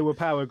 That's No, it. they were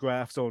power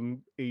graphs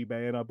on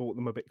eBay, and I bought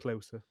them a bit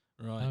closer.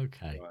 Right.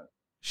 Okay. Right.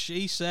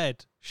 She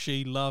said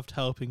she loved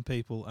helping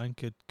people and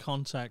could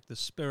contact the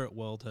spirit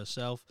world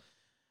herself.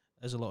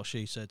 There's a lot of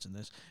she saids in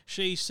this.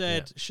 She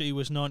said she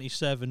was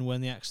 97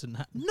 when the accident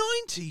happened.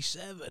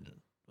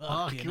 97?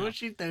 Fuck, what's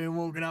she doing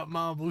walking up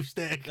marble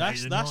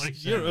staircase?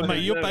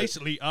 You're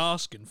basically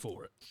asking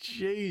for it.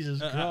 Jesus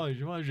Christ,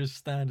 you might just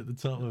stand at the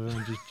top of him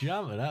and just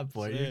jump at that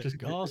point. You're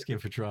just asking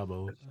for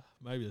trouble.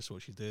 Maybe that's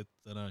what she did.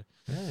 Don't know.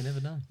 Yeah, you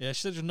never know. Yeah,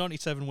 she said she was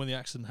 97 when the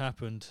accident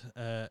happened.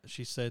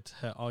 She said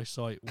her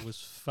eyesight was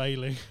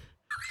failing,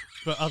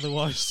 but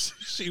otherwise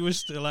she was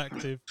still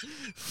active.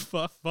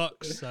 For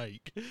fuck's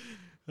sake.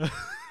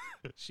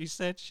 She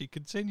said she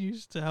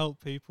continues to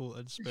help people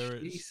and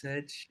spirits. She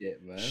said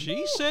shit, man.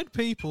 She said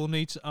people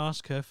need to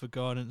ask her for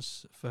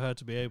guidance for her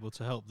to be able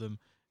to help them.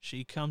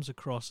 She comes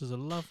across as a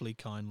lovely,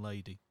 kind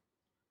lady.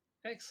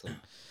 Excellent.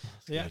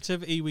 The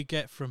activity we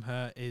get from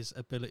her is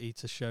ability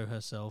to show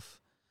herself.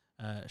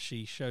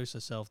 She shows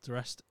herself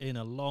dressed in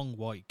a long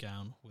white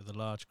gown with a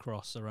large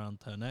cross around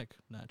her neck.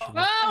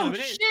 Naturally. Oh,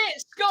 shit!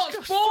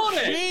 Scott's bought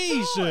it!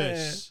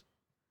 Jesus!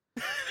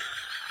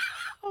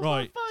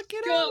 Right.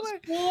 Scott's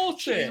bought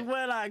She's it!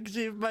 well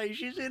active, mate.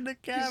 She's in the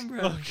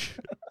camera. Look,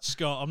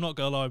 Scott, I'm not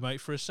gonna lie,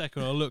 mate. For a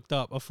second, I looked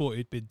up. I thought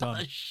he'd been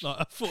done. Like,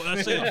 I thought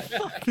that's it.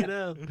 Fucking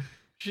hell.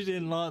 She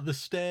didn't like the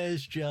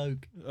stairs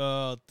joke.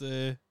 Oh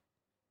dear.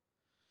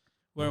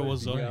 Where Where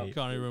was did I? you Can't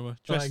go? even remember.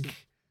 Dressed, Like,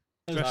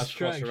 Nice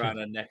cross around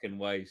her neck and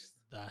waist.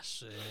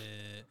 that's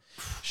it.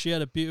 She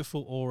had a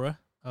beautiful aura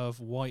of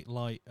white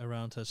light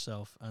around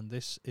herself, and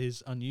this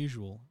is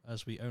unusual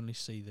as we only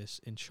see this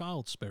in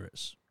child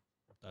spirits.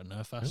 Don't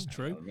know if that's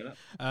Hang on a true.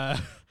 minute.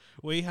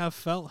 We have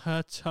felt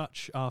her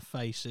touch our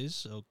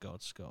faces. Oh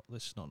God, Scott,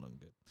 this is not looking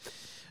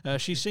good.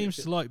 She seems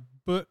to like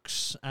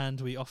books, and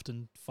we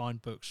often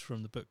find books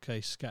from the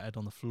bookcase scattered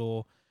on the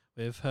floor.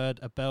 We have heard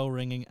a bell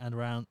ringing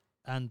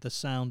and the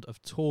sound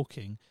of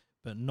talking,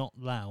 but not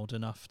loud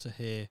enough to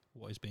hear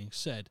what is being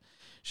said.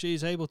 She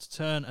is able to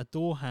turn a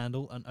door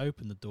handle and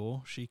open the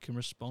door. She can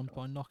respond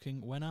by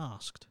knocking when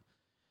asked.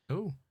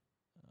 Oh.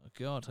 Oh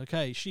God.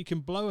 Okay, she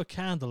can blow a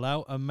candle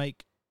out and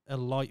make a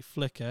light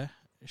flicker.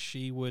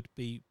 She would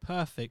be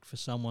perfect for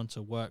someone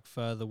to work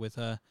further with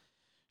her.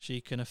 She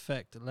can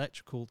affect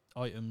electrical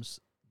items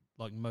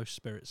like most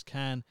spirits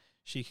can.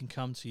 She can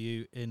come to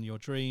you in your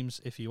dreams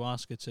if you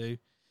ask her to.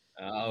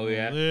 Oh,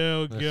 yeah.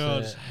 Oh That's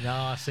God. it. No,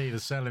 I see the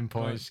selling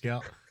point,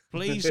 Scott.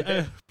 Please,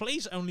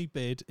 please only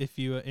bid if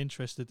you are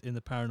interested in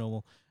the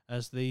paranormal,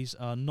 as these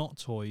are not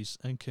toys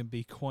and can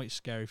be quite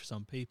scary for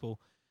some people.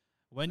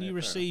 When Yeah, you fair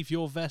receive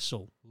your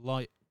vessel,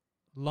 light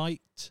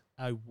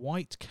a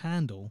white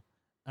candle,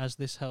 as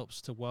this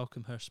helps to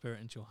welcome her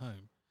spirit into your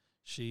home.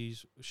 She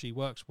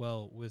works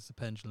well with the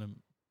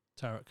pendulum,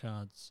 tarot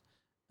cards,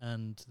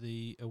 and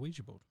the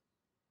Ouija board.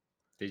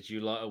 Did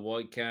you light a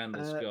white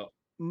candle, Scott?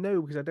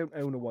 No, because I don't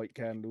own a white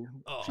candle.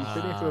 She's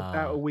been here for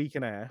about a week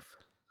and a half.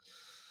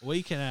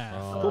 Week and a half.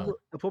 Oh.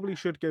 I probably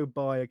should go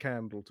buy a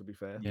candle, to be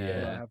fair. But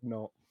Yeah. I have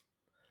not.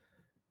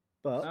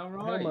 But All how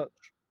right. much?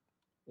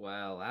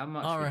 Well, how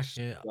much I would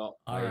reckon, Scott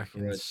I pay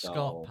reckon for a Scott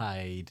doll?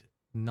 paid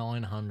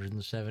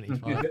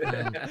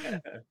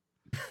 £975.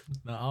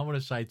 No, I want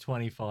to say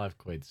 25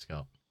 quid,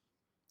 Scott.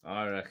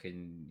 I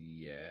reckon,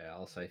 yeah,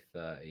 I'll say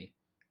 30.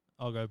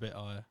 I'll go a bit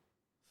higher.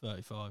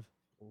 35.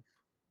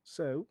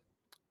 So,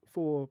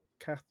 for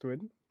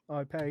Catherine,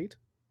 I paid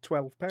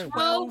 £12.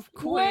 12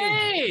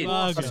 quid. What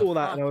I saw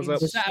that and I was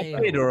like, Was that a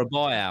bid or a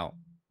buyout?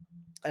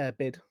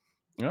 bid.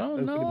 Oh,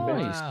 Opening bid.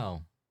 nice.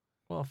 Wow.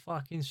 What a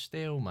fucking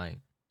steal, mate.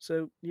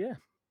 So, yeah.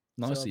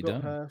 Nicely so I've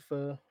got done. her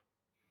for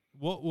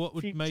What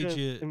would future made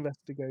you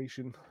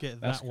investigation.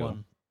 get That's that cool.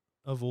 one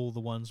of all the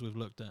ones we've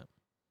looked at?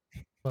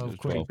 12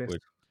 quid. 12 quid.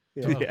 quid.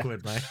 Yeah. 12 Yeah.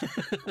 quid,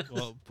 mate.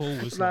 Well, Paul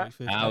was That- like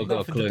 50. I've got a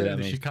Nothing clue to do that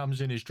that she means.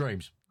 comes in his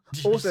dreams.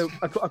 Also,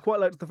 I quite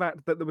liked the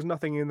fact that there was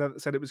nothing in there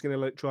that said it was going to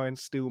like try and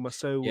steal my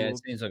soul Yeah, or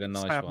it seems like a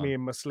nice stab me one.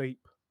 in my sleep.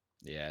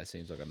 Yeah, it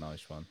seems like a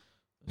nice one.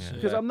 So,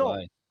 Because Fair I'm not,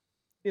 play.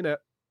 you know,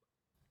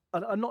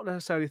 I'm not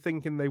necessarily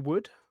thinking they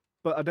would,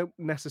 but I don't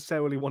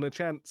necessarily want to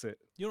chance it.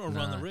 you don't want to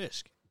run the No.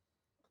 risk.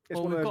 It's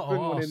Well, one we've of got those, to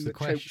bring one ask in the that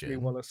chokes me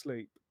question. while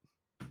asleep.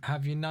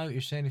 Have you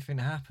noticed anything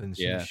happen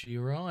Yeah. since she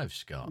arrived,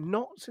 Scott?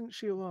 Not since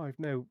she arrived,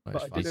 no. Well, But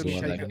it's I did, fucking only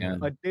shit, take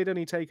isn't it? I did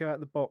only take her out of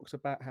the box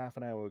about half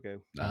an hour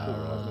ago, Ah,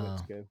 45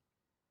 minutes Ah. ago.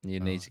 You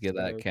need Oh, to get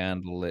that so-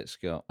 candle lit,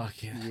 Scott.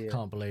 Fuck yeah. Yeah.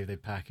 Can't believe they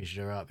packaged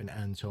her up in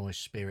Antoine's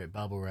spirit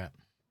bubble wrap.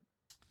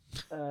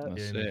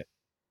 That's Yeah. it.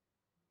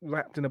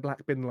 Wrapped in a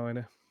black bin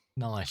liner.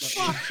 Nice.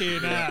 Fucking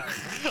hell.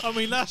 I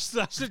mean, that's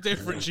the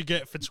difference you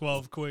get for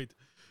 12 quid.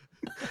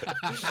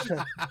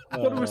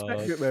 Got to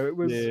respect it though. It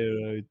was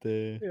dear,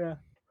 dear. yeah,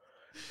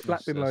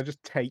 black bin liner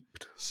just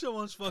taped.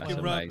 Someone's fucking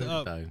That's wrapped it amazing.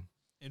 up Though.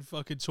 in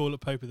fucking toilet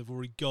paper they've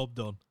already gobbed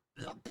on.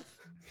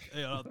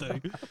 Yeah, I'll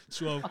do.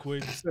 12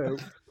 quid. So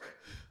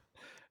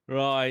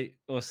Right,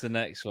 what's the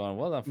next one?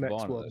 Well done for Next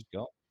buying one. it,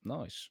 Scott.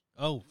 Nice.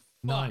 Oh,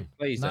 No. fuck.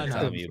 Please No, don't no.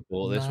 tell me you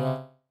bought this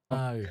one.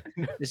 No.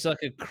 It's like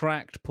a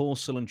cracked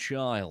porcelain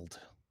child.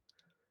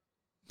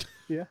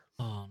 yeah,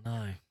 Oh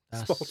no.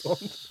 spot on.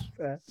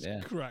 That's There.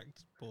 Yeah,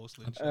 Cracked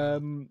porcelain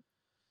child.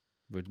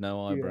 with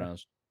no Yeah.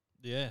 eyebrows.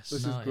 Yes.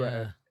 This is no,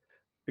 Greta.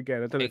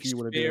 Again, I don't know if you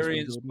want to do this one,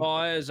 Experienced Jordan.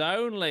 buyers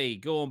only.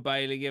 Go on,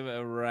 Bailey, give it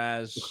a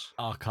raz.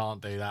 I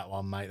can't do that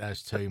one, mate.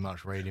 That's too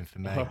much reading for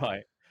me. All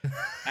right.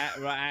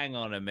 Right, hang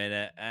on a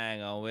minute.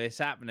 Hang on. It's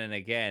happening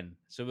again.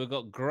 So we've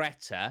got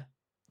Greta,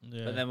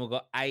 Yeah. but then we've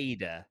got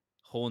Ada.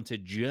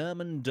 Haunted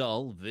German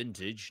doll,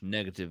 vintage,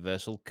 negative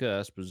vessel,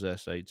 curse,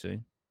 possess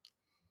 18.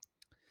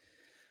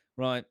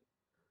 Right.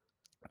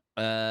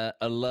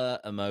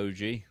 Alert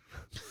emoji.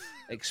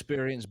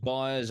 Experienced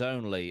buyers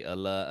only,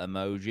 alert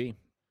emoji.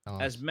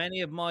 As Nice.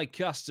 many of my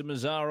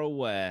customers are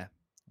aware,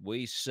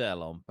 we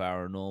sell on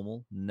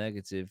paranormal,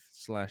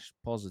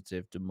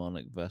 negative/positive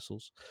demonic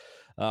vessels.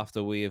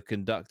 After we have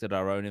conducted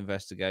our own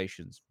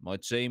investigations, my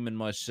team and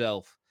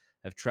myself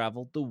have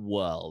traveled the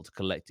world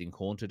collecting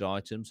haunted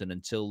items, and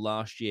until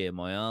last year,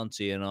 my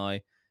auntie and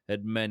I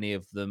had many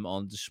of them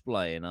on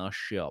display in our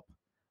shop.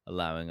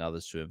 Allowing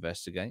others to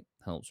investigate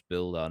helps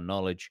build our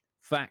knowledge,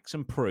 facts,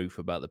 and proof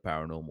about the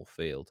paranormal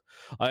field.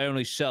 I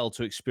only sell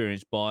to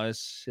experienced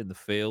buyers in the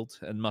field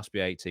and must be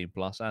 18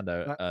 plus and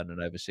earning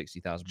over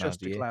 £60,000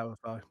 Just a to year.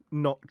 clarify,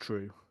 not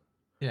true.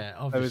 Yeah, There is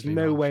obviously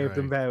no not way true. of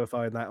them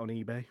verifying that on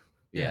eBay.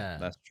 Yeah, Yeah.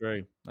 that's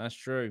true. That's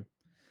true.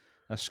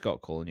 That's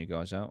Scott calling you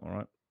guys out. All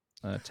right.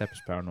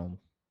 Tempest Paranormal.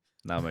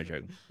 No, I'm only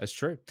joking. That's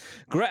true.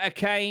 Greta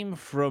came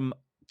from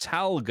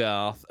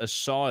Talgarth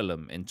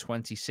Asylum in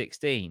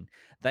 2016.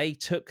 They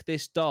took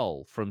this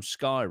doll from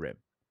Skyrim.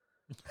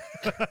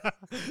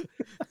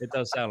 It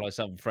does sound like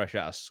something fresh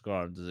out of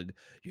Skyrim. Does it?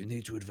 You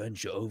need to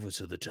adventure over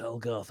to the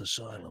Talgarth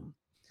Asylum.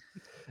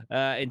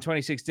 In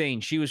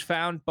 2016, she was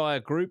found by a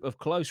group of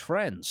close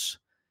friends.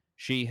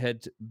 She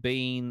had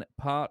been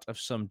part of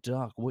some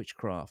dark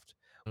witchcraft,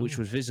 which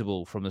Ooh. was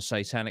visible from the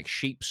satanic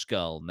sheep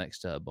skull next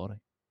to her body.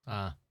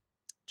 Ah,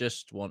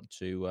 Just want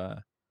to.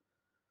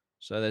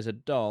 So there's a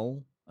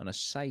doll and a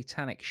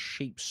satanic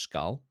sheep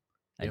skull,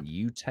 and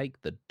you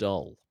take the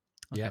doll.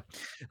 Yep.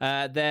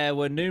 There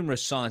were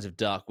numerous signs of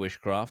dark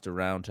witchcraft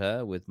around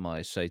her, with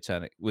many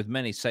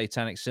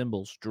satanic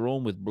symbols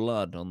drawn with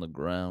blood on the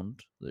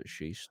ground that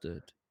she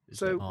stood. Is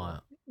So- that right.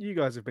 You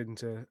guys have been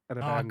to an I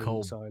abandoned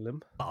call-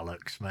 asylum.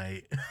 Bollocks,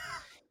 mate.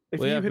 If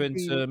we you have had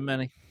been to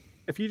many.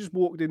 if you just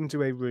walked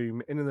into a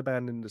room in an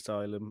abandoned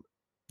asylum,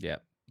 Yeah,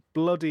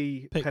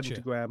 bloody Picture.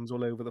 pentagrams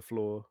all over the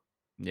floor,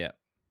 yeah,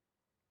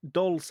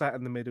 doll sat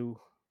in the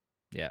middle,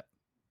 yeah.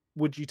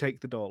 would you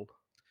take the doll?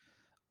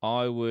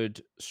 I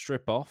would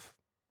strip off,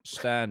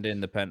 stand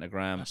in the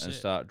pentagram, That's and it.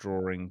 start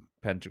drawing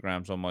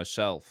pentagrams on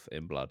myself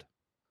in blood.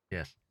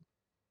 Yes.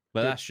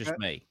 But Good. that's just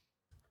me.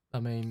 I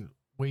mean,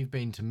 we've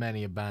been to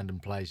many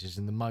abandoned places,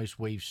 and the most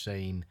we've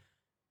seen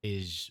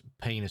is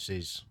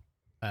penises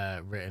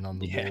written on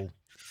the Yeah. wall,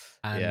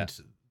 and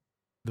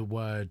the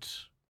word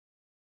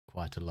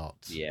quite a lot.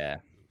 Yeah.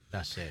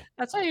 That's it.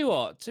 I tell you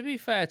what, to be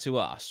fair to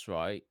us,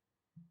 right?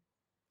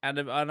 And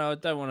I know I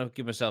don't want to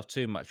give myself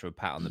too much of a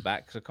pat on the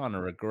back because I kind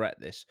of regret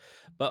this.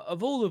 But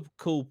of all the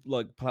cool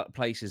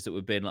places that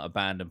we've been, like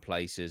abandoned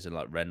places and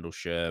like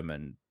Rendlesham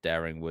and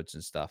Daring Woods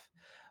and stuff,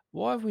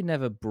 why have we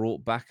never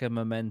brought back a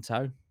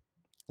memento,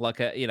 like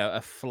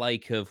a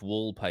flake of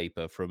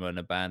wallpaper from an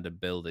abandoned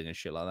building and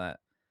shit like that?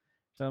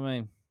 Do you know what I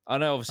mean? I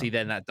know obviously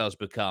then that does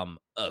become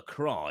a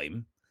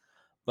crime,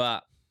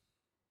 but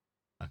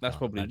I That's can't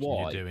probably imagine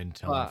why, you're doing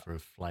time but- for a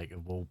flake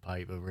of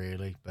wallpaper,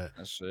 really. But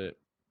that's it.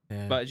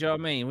 yeah, But do you know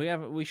what I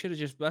mean? We should have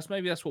just. That's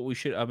what we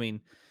should. I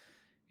mean,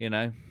 we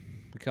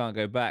can't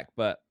go back.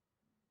 But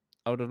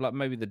I would have liked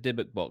maybe the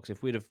Dybbuk box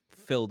if we'd have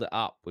filled it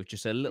up with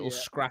just a little Yeah.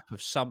 scrap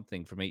of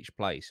something from each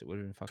place. It would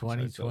have been fucking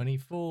so cool.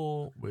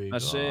 2024, we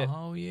That's got a it.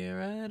 whole year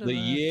ahead of The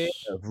year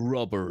us. of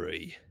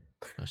robbery.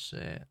 That's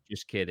it.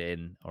 Just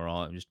kidding. All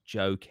right, I'm just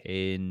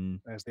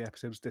joking. There's the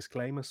episode's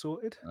disclaimer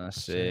sorted. That's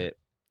That's it. it.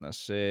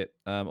 That's it.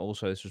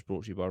 Also, this was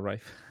brought to you by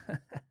Rafe.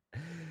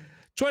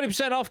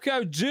 20% off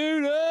code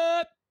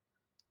DUDE.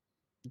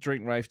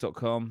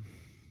 DrinkRafe.com.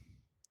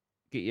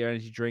 Get your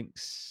energy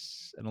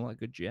drinks and all that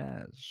good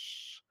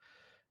jazz.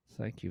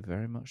 Thank you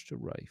very much to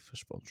Rafe for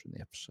sponsoring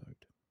the episode.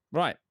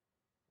 Right.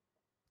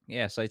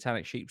 Yeah,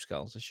 satanic sheep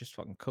skulls. It's just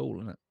fucking cool,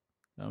 isn't it?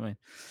 You know what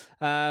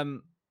I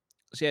mean?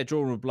 So yeah,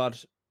 drawing with blood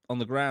on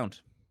the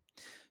ground.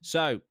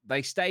 So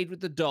they stayed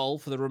with the doll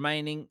for the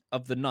remaining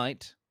of the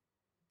night,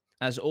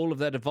 as all of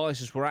their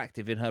devices were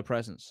active in her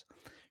presence.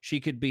 She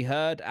could be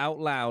heard out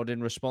loud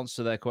in response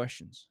to their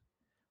questions,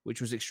 which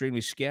was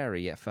extremely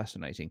scary yet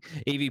fascinating.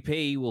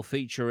 EVP will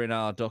feature in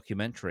our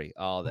documentary.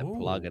 Oh, they're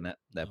plugging it.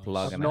 They're Nice. I've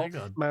plugging it.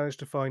 not managed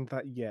to find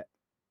that yet.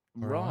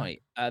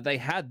 Right. They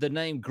had the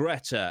name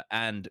Greta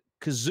and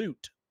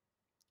Kazoot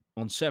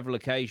on several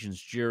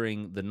occasions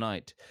during the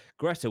night.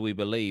 Greta, we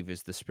believe,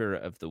 is the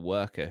spirit of the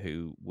worker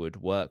who would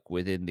work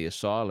within the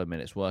asylum in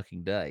its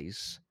working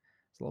days.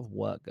 There's a lot of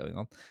work going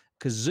on.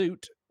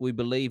 Kazoot, we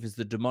believe, is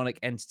the demonic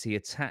entity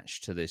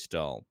attached to this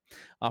doll.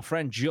 Our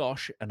friend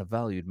Josh, and a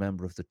valued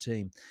member of the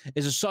team,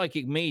 is a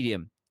psychic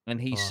medium, and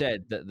he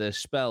said that the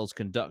spells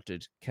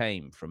conducted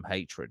came from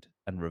hatred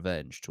and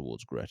revenge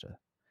towards Greta.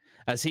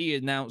 As he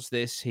announced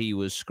this, he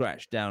was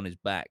scratched down his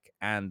back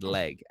and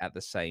leg at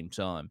the same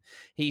time.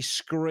 He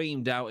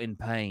screamed out in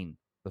pain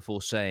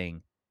before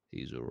saying,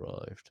 "He's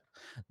arrived."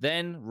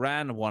 Then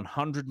ran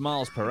 100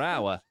 miles per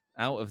hour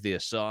out of the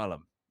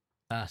asylum.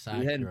 That's He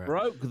then accurate.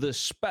 broke the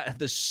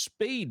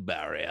speed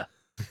barrier.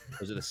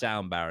 Was it the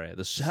sound barrier?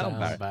 The sound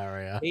barrier.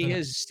 barrier. He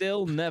has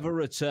still never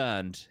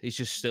returned. He's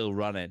just still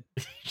running.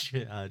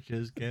 I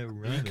just get He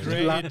running.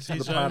 created Lapsed to the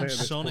his planet own at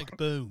this sonic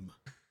boom.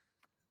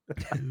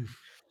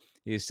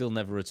 He has still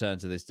never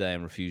returned to this day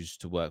and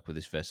refused to work with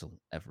this vessel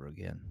ever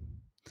again.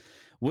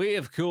 We,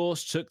 of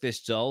course, took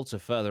this doll to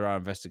further our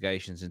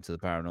investigations into the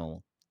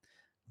paranormal.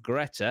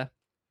 Greta,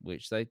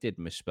 which they did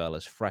misspell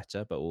as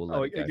Freta, but we'll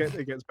let it go.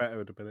 It gets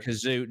better in a minute.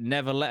 Kazoot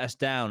never let us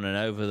down, and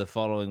over the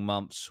following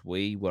months,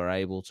 we were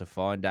able to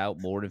find out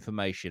more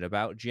information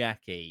about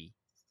Jackie.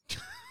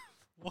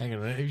 Hang on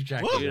a minute, who's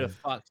Jackie? What? Who the then?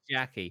 fuck's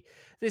Jackie?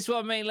 This is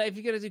what I mean. Like, if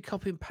you're going to do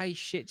copy and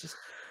paste shit, just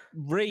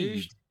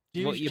read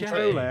Who's what you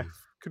Jackie? put in.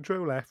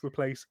 Control F,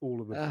 replace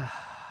all of them.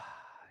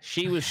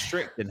 She was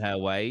strict in her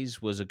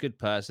ways, was a good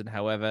person.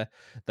 However,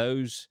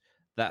 those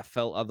that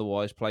felt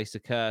otherwise placed a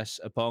curse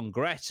upon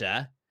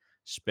Greta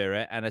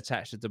spirit and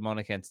attached a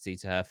demonic entity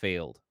to her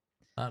field.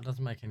 That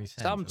doesn't make any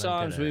sense.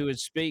 Sometimes we would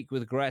speak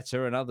with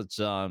Greta, and other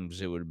times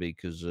it would be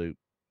Kazoot.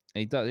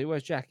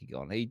 Where's Jackie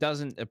gone? He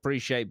doesn't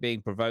appreciate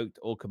being provoked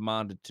or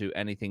commanded to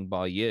anything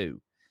by you.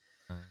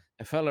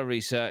 A fellow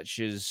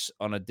researchers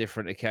on a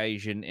different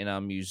occasion in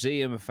our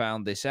museum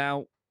found this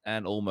out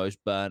and almost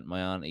burnt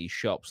my auntie's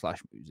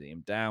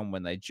shop/museum down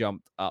when they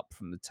jumped up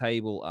from the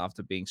table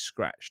after being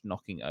scratched,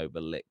 knocking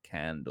over lit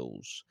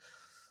candles.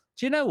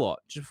 Do you know what?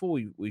 Just before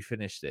we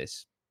finish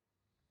this,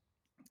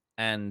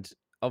 and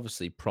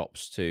obviously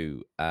props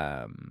to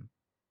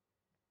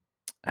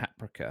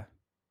Aprika,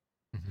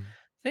 Mhm.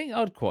 I think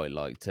I'd quite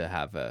like to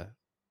have a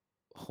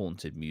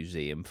haunted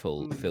museum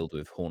filled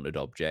with haunted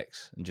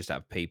objects and just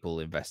have people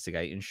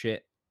investigating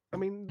shit. I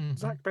mean, Mhm.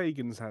 Zach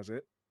Bagans has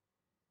it.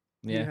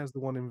 He Yeah. has the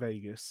one in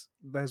Vegas.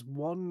 There's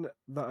one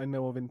that I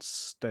know of in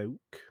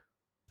Stoke.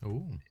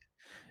 Ooh.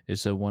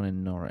 Is there one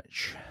in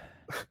Norwich?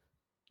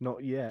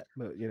 Not yet,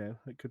 but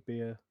it could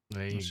be a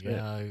There you That's it.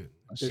 go.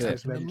 That's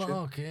business it. The venture.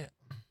 market.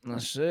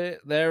 That's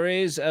it. There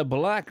is a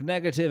black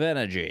negative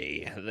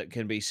energy that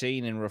can be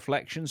seen in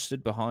reflection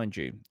stood behind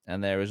you.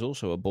 And there is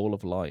also a ball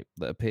of light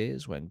that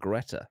appears when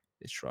Greta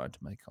is trying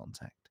to make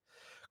contact.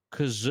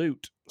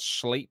 Kazoot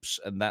sleeps,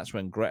 and that's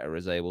when Greta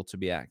is able to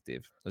be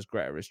active. As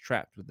Greta is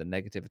trapped with the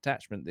negative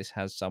attachment, this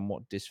has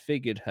somewhat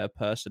disfigured her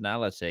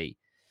personality.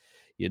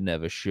 You're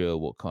never sure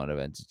what kind of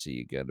entity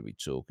you're going to be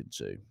talking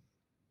to,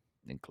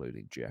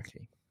 including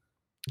Jackie.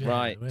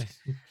 Right.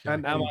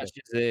 And How Ada. much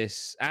is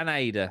this? And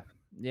Ada.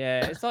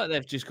 Yeah, it's like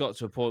they've just got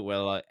to a point where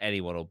like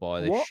anyone will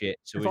buy this What? shit.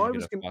 So If we're I just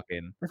was gonna gonna-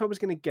 fucking If I was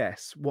going to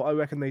guess, what I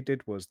reckon they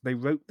did was they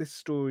wrote this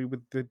story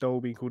with the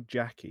doll being called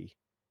Jackie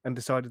and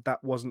decided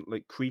that wasn't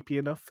like creepy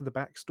enough for the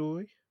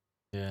backstory.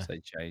 Yeah. they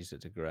changed it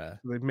to Greta.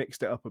 So they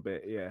mixed it up a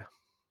bit, yeah.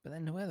 But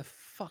then where the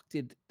fuck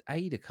did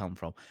Ada come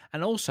from?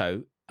 And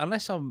also,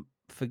 unless I'm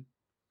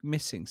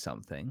missing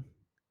something,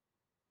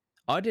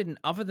 I didn't,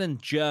 other than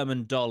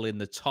German doll in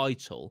the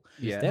title,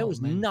 Yeah. there not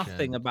was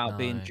nothing mentioned, about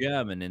being no.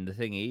 German in the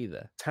thing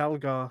either.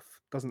 Talgarth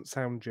doesn't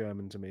sound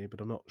German to me, but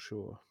I'm not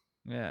sure.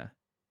 Yeah.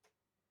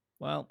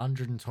 Well,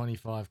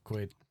 125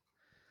 quid.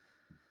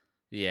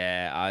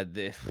 yeah,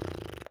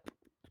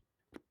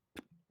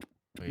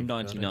 We've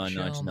got a 99.99,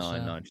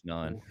 chancer.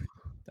 99. Oof.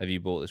 Have you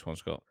bought this one,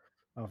 Scott?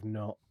 I've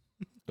not.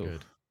 Good.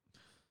 Oof.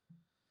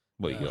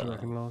 What you What do you got?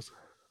 reckon, Lars?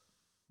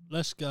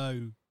 Let's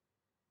go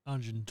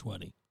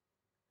 120.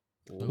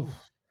 Ooh.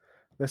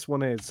 This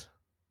one is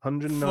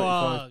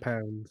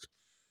 £195.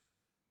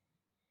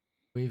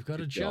 We've got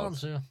Good a God.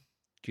 chancer.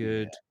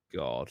 Good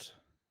God.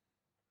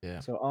 Yeah.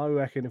 So I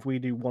reckon if we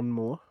do one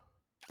more,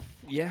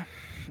 Yeah.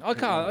 I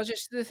can't. I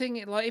just the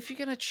thing, like, if you're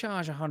gonna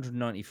charge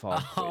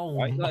 195 quid, Oh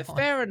right? Like, my!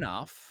 fair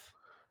enough.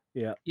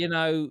 Yeah. You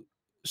know,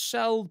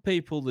 sell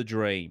people the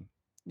dream.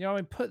 You know what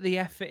I mean? Put the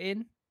effort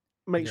in.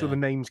 Make sure Yeah. the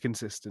name's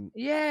consistent.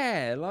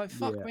 Yeah, like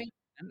fuck Yeah. me.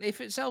 And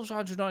if it sells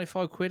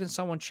 195 quid and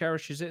someone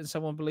cherishes it and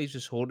someone believes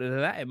it's haunted,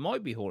 and that it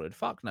might be haunted.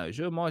 Fuck knows.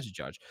 Who am I to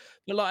judge?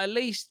 But like, at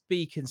least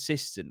be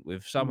consistent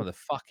with some Mm. of the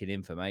fucking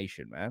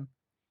information, man.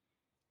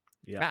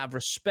 Yeah. Out of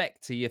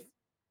respect to your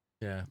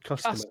Yeah.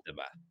 Customer.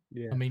 customer.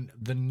 Yeah. I mean,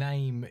 the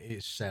name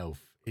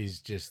itself is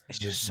just It's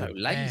the, just so the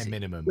bare lazy.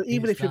 minimum. But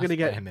even if you're That's gonna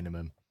get bare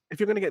minimum. if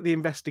you're gonna get the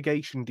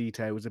investigation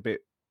details a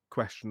bit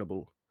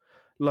questionable,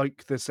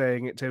 like they're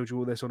saying it tells you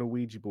all this on a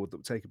Ouija board that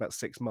would take about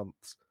 6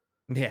 months.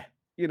 Yeah.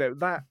 You know,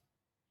 that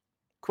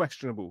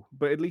questionable,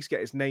 but at least get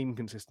its name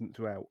consistent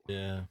throughout.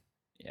 Yeah.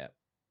 Yeah.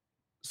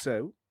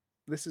 So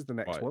this is the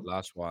next Right. one.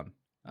 Last one.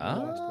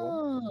 Last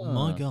one. Oh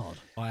my God.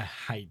 I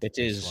hate It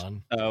this is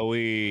one. a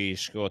wee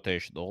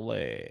Scottish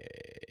dolly.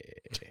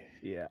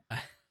 Yeah.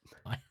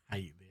 I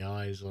hate the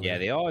eyes on Yeah, it.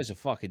 the eyes are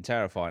fucking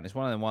terrifying. It's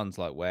one of them ones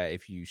like where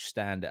if you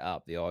stand it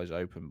up, the eyes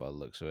open by the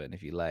looks of it, and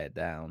if you lay it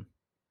down,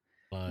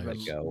 they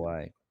Close. go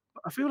away.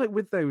 I feel like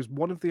with those,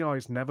 one of the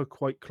eyes never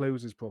quite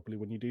closes properly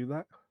when you do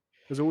that.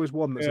 There's always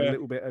one that's a Yeah.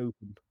 little bit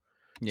open.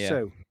 Yeah.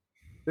 So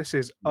this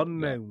is What we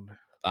got? unknown.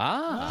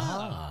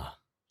 Ah.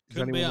 Does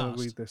Couldn't be anyone want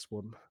to asked. read this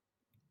one?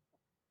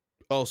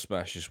 I'll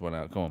smash this one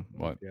out. Come on.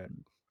 Right. Yeah.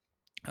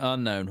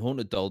 Unknown,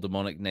 haunted doll,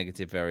 demonic,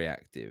 negative, very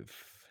active.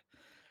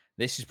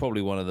 This is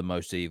probably one of the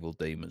most evil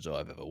demons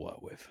I've ever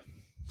worked with.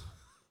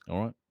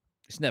 All right.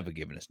 It's never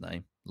given its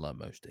name, like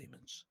most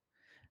demons.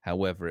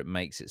 However, it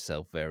makes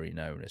itself very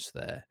known as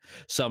there.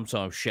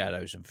 Sometimes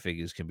shadows and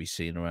figures can be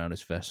seen around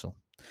its vessel.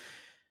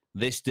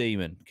 This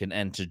demon can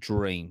enter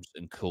dreams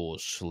and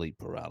cause sleep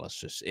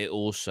paralysis. It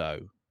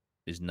also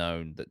is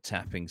known that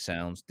tapping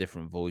sounds,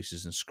 different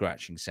voices, and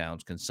scratching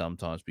sounds can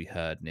sometimes be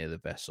heard near the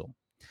vessel.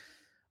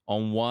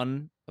 On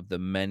one of the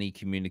many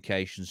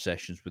communication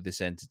sessions with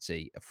this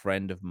entity, a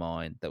friend of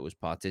mine that was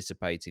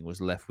participating was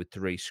left with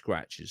 3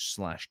 scratches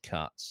 /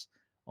 cuts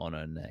on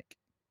her neck.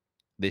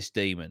 This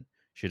demon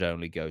should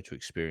only go to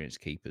experienced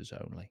keepers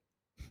only.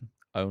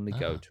 Only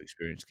go to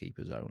experienced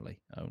keepers only.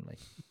 Only.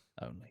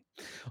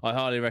 I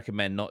highly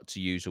recommend not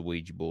to use a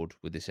Ouija board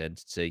with this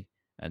entity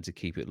and to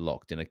keep it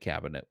locked in a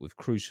cabinet with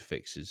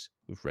crucifixes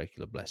with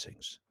regular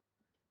blessings.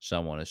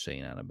 Someone has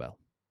seen Annabelle.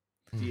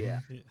 Yeah.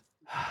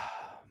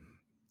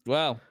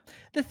 Well,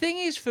 the thing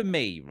is for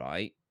me,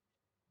 right?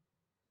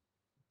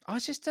 I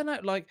just don't know,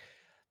 like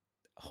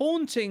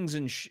hauntings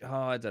and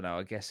I don't know.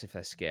 I guess if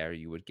they're scary,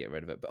 you would get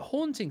rid of it. But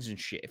hauntings and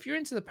shit, if you're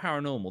into the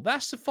paranormal,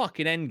 that's the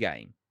fucking end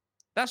game.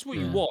 That's what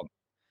you Yeah. want.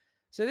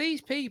 So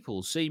these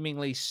people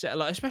seemingly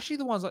like, especially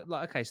the ones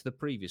like okay, so the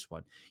previous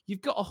one,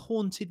 you've got a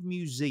haunted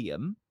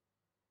museum,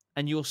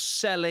 and you're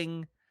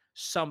selling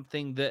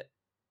something that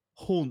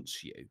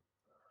haunts you.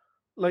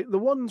 Like the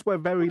ones where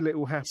very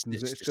little Is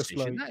happens, this it's just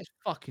decision? like That is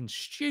fucking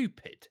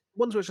stupid.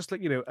 ones where it's just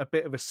like, you know, a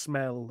bit of a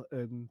smell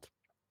and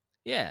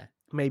Yeah.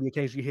 maybe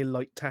occasionally you hear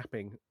light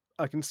tapping.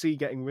 I can see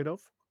getting rid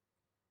of.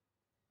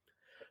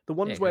 The Yeah,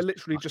 ones where 'cause it's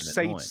literally just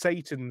fucking annoying.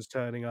 Satan's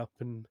turning up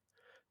and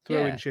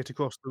throwing Yeah. shit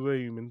across the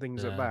room and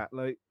things like Yeah. that.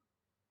 Like,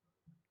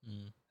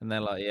 And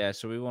they're like, yeah,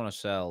 so we want to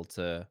sell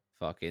to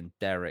fucking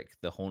Derek,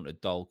 the haunted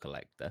doll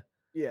collector.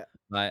 yeah,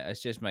 Like, it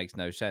just makes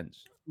no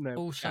sense. no.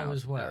 Also, Shout out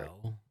as to Derek,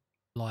 well,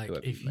 like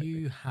whoever if you may be.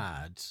 you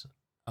had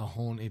a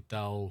haunted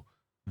doll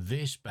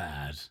this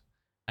bad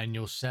and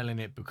you're selling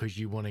it because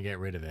you want to get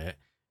rid of it,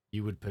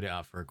 you would put it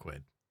up for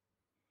 £1.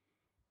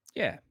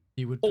 Yeah.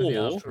 You would put it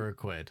Or- up for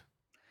 £1.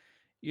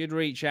 You'd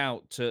reach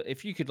out to,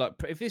 if you could,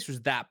 like, if this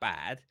was that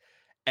bad,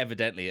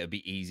 evidently it'd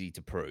be easy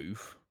to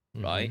prove,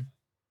 right? Mhm.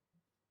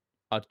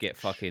 I'd get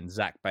fucking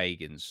Zach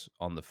Bagans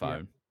on the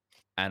phone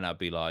and I'd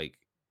be like,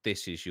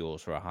 this is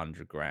yours for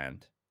 100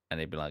 grand. And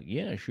they'd be like,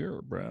 yeah,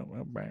 sure, bro.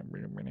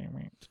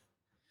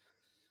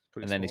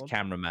 Pretty And then his spot on.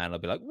 cameraman will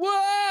be like,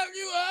 "What?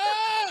 You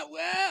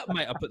are?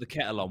 Mate, I put the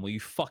kettle on. Will you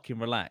fucking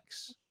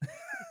relax?"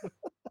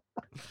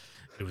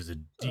 It was a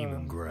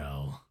demon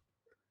growl.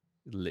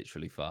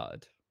 Literally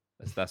farted.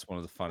 That's one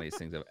of the funniest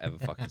things I've ever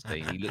fucking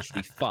seen. He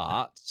literally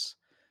farts.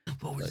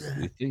 What was Like,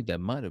 we that? think there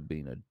might have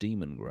been a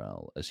demon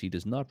growl, as he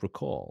does not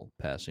recall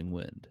passing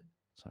wind.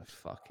 So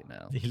fucking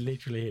hell. He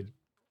literally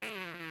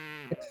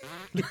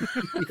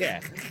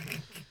Yeah.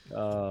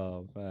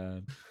 Oh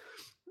man.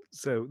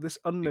 So this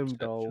unknown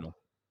doll, Exceptional.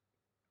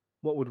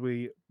 what would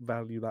we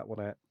value that one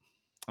at?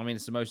 I mean,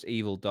 it's the most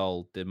evil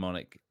doll,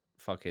 demonic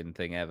fucking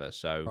thing ever.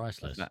 So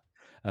Priceless.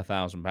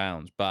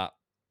 £1,000. But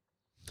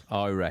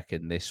I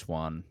reckon this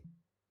one.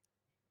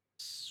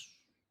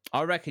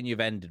 I reckon you've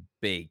ended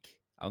big.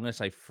 I'm going to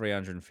say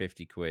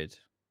 350 quid.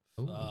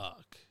 Ooh.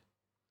 Fuck.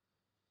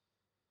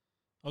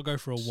 I'll go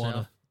for a So-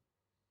 one.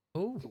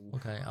 Oh,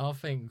 okay. I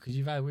think because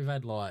we've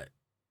had like,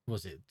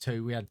 was it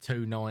two? We had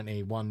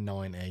 290,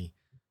 190.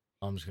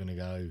 I'm just gonna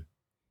go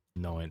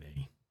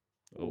 90.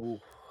 Oh,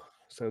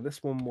 so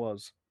this one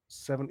was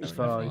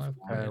 £75.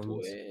 £75.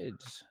 Quid.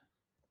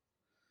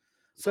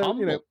 So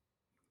you know, Humble.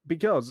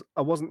 because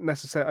I didn't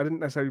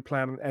necessarily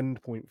plan an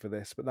end point for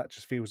this, but that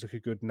just feels like a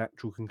good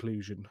natural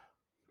conclusion.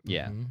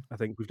 Yeah. Mhm. I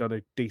think we've done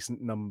a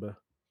decent number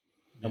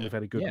and we've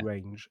had a good Yeah.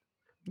 range.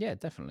 Yeah,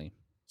 definitely.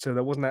 So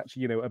there wasn't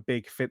actually, a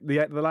big fit.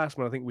 The last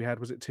one I think we had,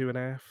 was it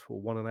 2.5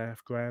 or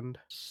 1.5 grand,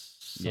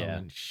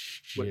 Something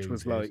which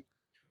was stupid. like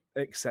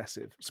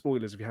excessive.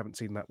 Spoilers if you haven't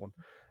seen that one.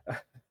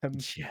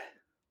 Yeah.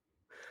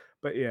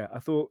 But yeah, I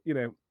thought,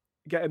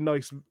 get a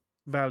nice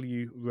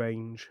value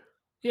range.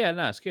 Yeah,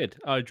 no, it's good.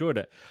 I enjoyed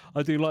it.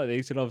 I do like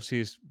these, and obviously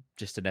it's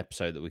just an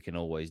episode that we can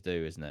always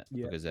do, isn't it?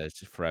 Yeah. Because there's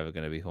just forever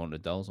going to be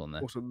haunted dolls on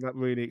there. Also, that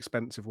really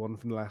expensive one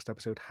from the last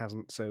episode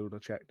hasn't sold. I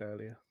checked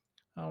earlier.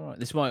 All right,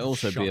 this might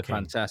also be a Shocking.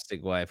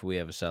 fantastic way if we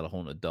ever sell a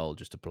haunted doll,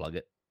 just to plug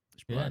it.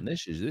 Just be Yeah. like,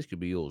 this could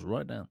be yours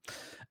right now.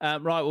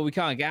 Right, well, we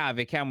can't get out of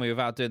it, can we,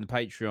 without doing the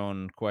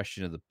Patreon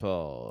question of the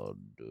pod?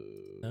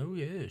 Oh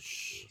yes.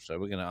 So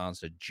we're going to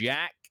answer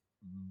Jack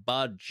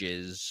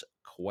Budge's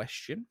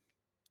question.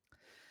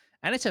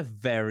 And it's a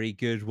very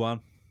good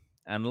one.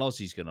 And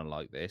Lozzie's going to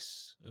like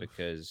this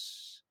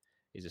because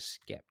he's a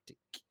skeptic.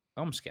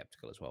 I'm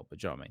skeptical as well, but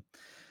do you know what I mean?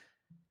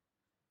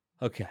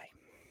 Okay.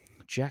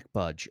 Jack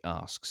Budge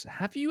asks,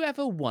 have you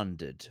ever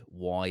wondered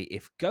why,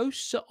 if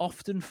ghosts are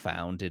often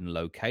found in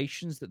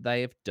locations that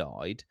they have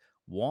died,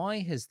 why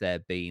has there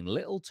been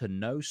little to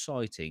no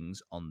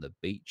sightings on the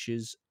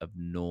beaches of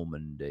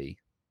Normandy?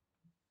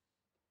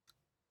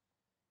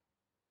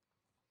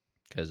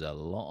 Because a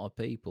lot of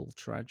people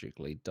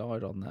tragically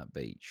died on that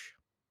beach.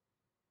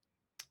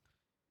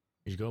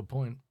 He's got a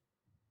point.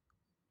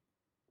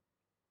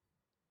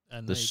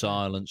 And The they did.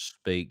 silence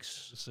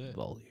speaks That's it.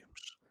 volumes.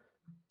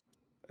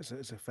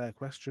 It's a fair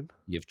question.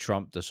 You've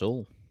trumped us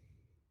all.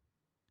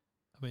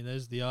 I mean,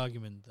 there's the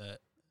argument that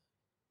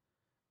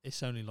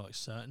it's only like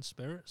certain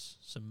spirits.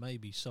 So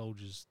maybe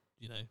soldiers,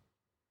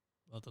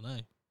 I don't know.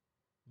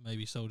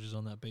 Maybe soldiers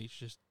on that beach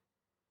just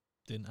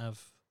didn't have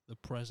the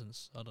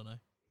presence. I don't know.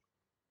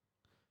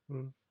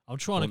 I'm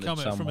trying to Haunted come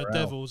at it from a somewhere else.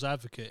 devil's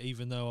advocate,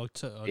 even though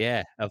I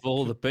Yeah, of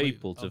all the complete-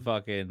 people to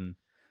fucking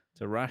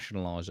to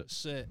rationalise it.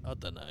 that's it. I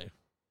don't know.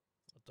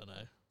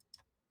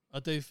 I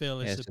do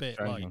feel Yeah, it's it's a a bit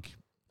strange one. like,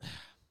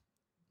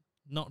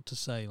 not to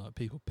say like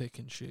people pick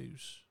and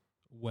choose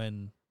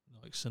when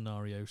like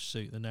scenarios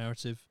suit the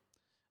narrative.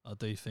 I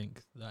do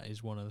think that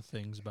is one of the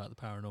things about the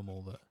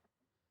paranormal that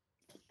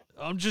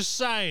I'm just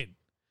saying.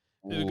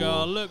 People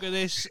go, oh, look at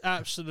this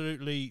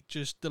absolutely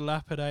just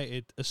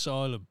dilapidated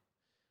asylum.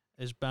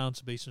 There's bound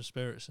to be some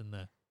spirits in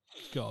there.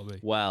 It's got to be.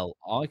 Well,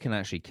 I can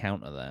actually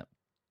counter that.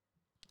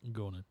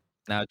 Go on then.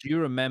 Now, do you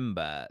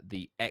remember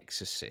The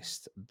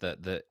Exorcist?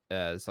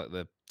 It's like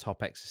the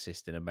top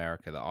exorcist in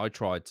America that I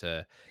tried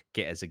to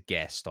get as a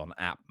guest on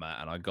APMA,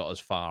 and I got as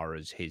far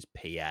as his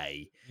PA.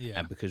 Yeah.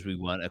 And because we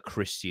weren't a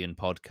Christian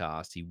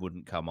podcast, he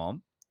wouldn't come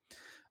on.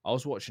 I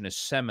was watching a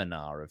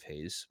seminar of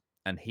his,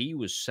 and he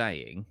was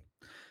saying,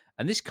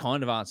 and this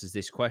kind of answers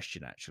this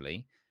question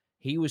actually.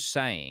 He was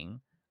saying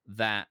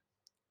that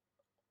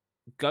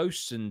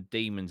ghosts and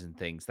demons and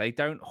things, they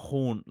don't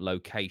haunt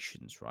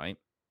locations, right?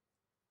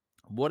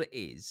 What it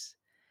is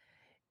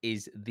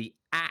the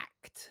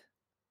act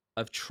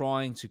of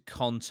trying to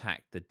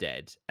contact the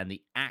dead and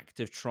the act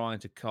of trying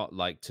to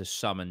to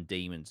summon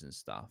demons and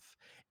stuff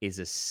is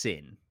a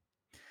sin.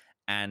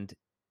 And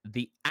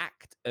the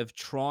act of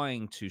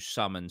trying to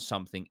summon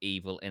something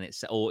evil in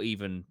itself, or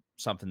even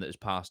something that has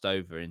passed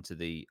over into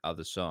the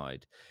other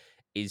side,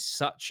 is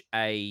such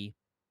a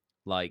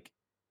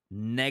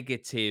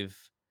negative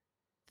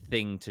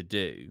thing to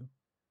do,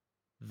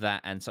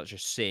 that, and such a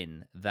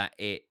sin, that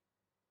it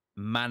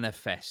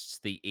manifests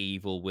the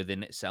evil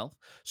within itself.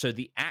 So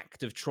the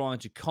act of trying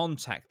to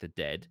contact the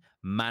dead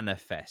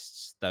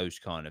manifests those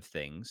kind of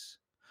things.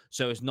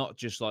 So it's not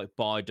just like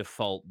by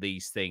default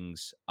these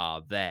things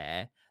are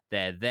there.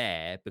 They're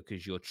there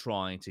because you're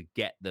trying to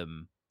get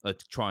them, or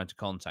trying to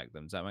contact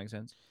them. Does that make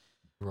sense?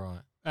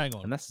 Right. Hang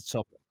on. And that's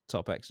the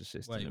top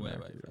exorcist Wait, in wait,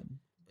 America.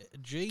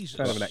 wait. Jesus.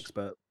 Kind of an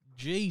expert.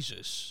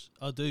 Jesus,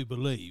 I do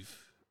believe,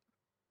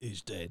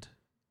 is dead.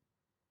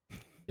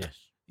 Yes.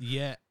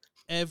 Yet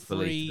Believed to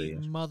every be,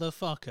 yes.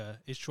 motherfucker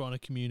is trying to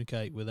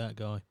communicate with that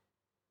guy.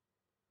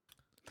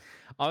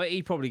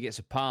 He probably gets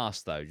a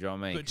pass though. Do you know what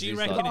I mean? But 'Cause do you he's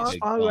reckon like it's- a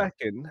big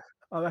guy.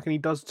 I reckon he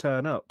does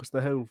turn up. It's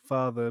the whole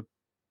Father,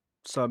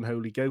 Son,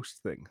 Holy Ghost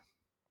thing.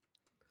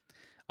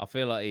 I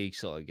feel like he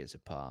sort of gets a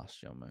pass.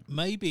 Do you know what I mean?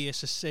 Maybe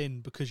it's a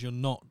sin because you're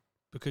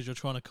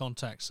trying to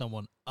contact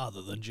someone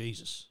other than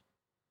Jesus.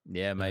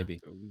 Yeah, maybe.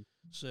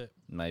 That's it.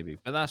 Maybe.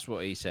 But that's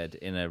what he said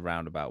in a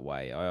roundabout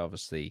way. I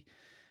obviously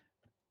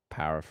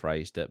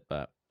paraphrased it,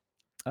 but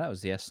that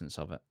was the essence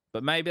of it.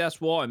 But maybe that's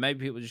why.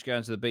 Maybe people just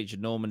going to the beach of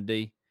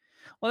Normandy.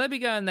 Well, they'd be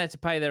going there to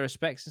pay their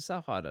respects and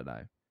stuff. I don't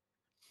know.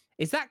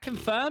 Is that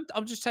confirmed?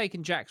 I'm just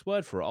taking Jack's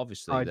word for it,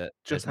 obviously. I that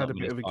just there's had a not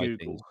bit many of a sightings.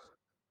 Google.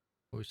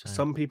 What are you saying?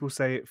 Some people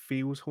say it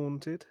feels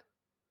haunted,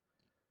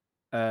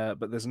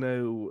 but there's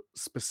no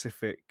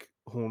specific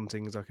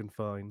hauntings I can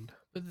find.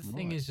 But the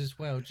thing Right. is, as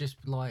well,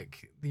 just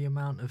like the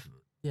amount of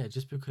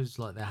just because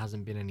like there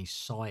hasn't been any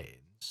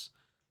sightings,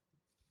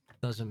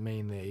 doesn't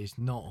mean that it's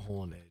not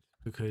haunted.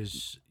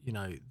 because you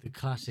know the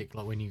classic,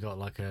 like when you got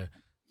like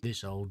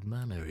this old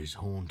manor is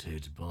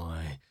haunted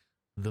by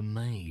the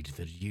maid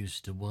that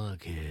used to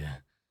work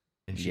here,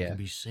 and she Yeah. can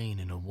be seen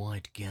in a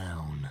white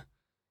gown.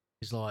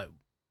 It's like,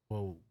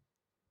 well,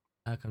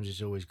 how comes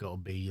it's always got to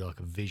be like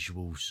a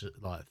visual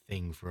like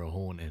thing for a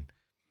haunting?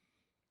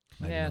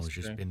 Maybe Yeah, no that's one's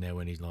just true. been there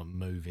when he's like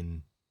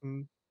moving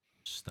Mm.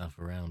 stuff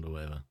around or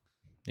whatever.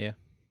 Yeah.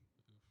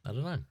 I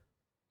don't know.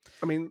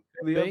 I mean,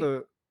 Could be.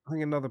 I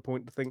think another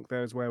point to think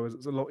there as well is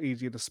it's a lot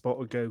easier to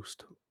spot a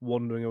ghost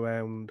wandering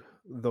around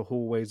the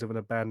hallways of an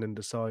abandoned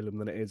asylum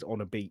than it is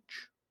on a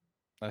beach.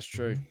 That's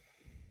true. Mhm.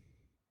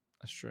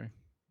 That's true.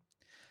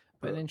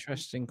 But But an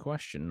interesting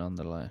question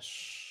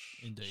nonetheless.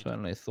 Indeed.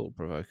 Certainly a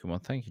thought-provoking one.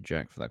 Thank you,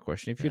 Jack, for that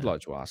question. If you'd Yeah.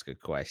 like to ask a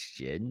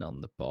question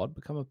on the pod,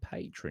 become a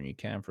patron. You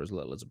can for as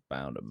little as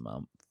 £1 a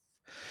month.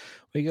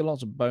 We get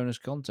lots of bonus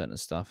content and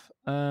stuff.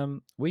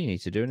 We need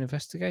to do an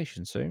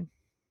investigation soon.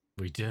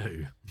 We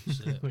do. That's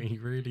it. We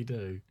really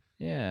do.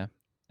 Yeah.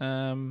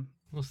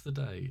 What's the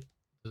date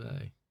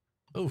today?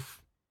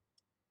 Oof.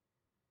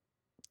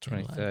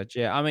 23rd.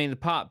 Yeah. I mean, the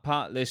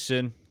part.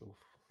 Listen,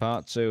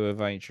 part 2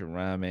 of Ancient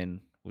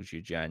Ramin was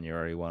your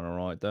January one. All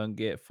right. Don't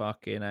get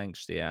fucking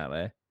angsty out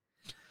there.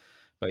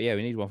 But yeah,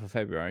 we need one for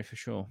February for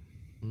sure.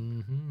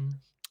 Mm-hmm.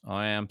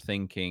 I am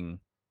thinking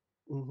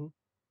hmm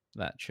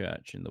that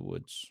church in the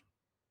woods.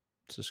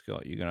 So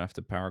Scott, you're gonna have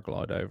to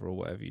paraglide over or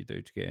whatever you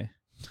do to get here.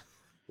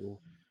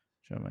 Cool.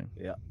 Do you know what I mean?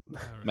 Yeah.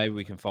 Maybe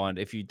we can find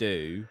if you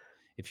do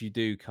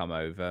come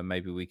over,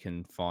 maybe we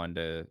can find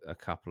a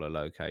couple of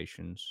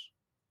locations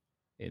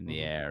in the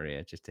Mhm.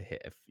 area just to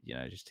hit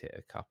just hit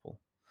a couple.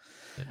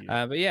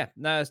 Yeah. But yeah,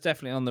 no, it's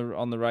definitely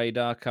on the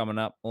radar coming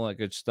up, all that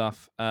good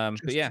stuff. But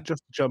yeah,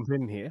 Just to jump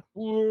in here,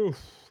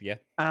 yeah.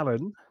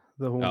 Alan,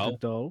 the Oh, haunted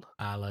doll,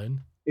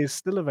 Alan. is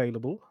still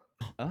available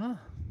ah,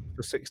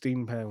 for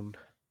 £16.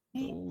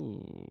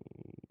 ooh,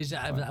 Is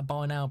that fine. a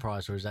buy now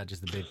price or is that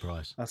just the bid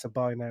price? That's a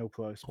buy now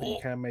price, but Oh.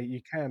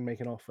 you can make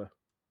an offer.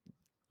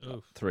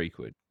 Oof.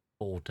 £3.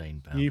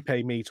 £14. You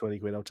pay me 20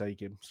 quid, I'll take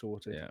him.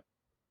 Sorted. Yeah,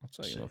 I'll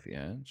take him off your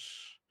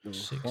hands. Oof.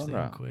 16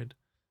 Wonder. quid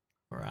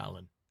for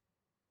Alan.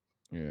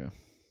 Yeah.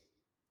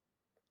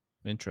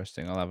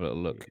 Interesting. I'll have a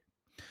little look.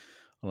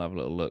 I'll have a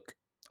little look.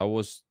 I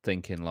was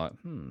thinking like,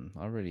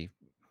 I really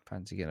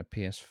fancy getting a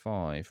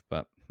PS5,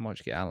 but I might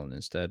just get Alan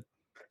instead.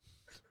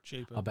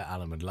 Cheaper. I bet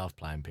Alan would love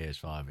playing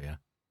PS5, yeah.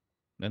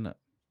 Isn't it?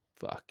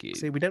 Fuck it.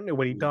 See, we don't know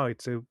when he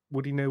died, so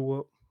would he know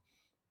what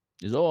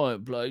Is I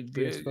played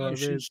PS5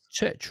 since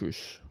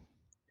Tetris.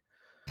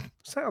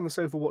 sat on the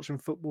sofa watching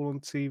football on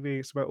TV?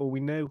 It's about all we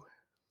know.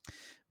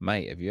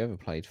 Mate, have you ever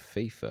played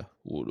FIFA?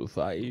 What a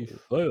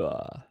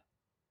FIFA.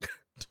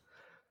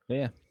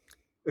 Yeah.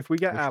 If we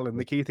get We should Alan, do.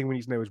 the key thing we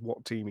need to know is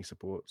what team he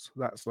supports.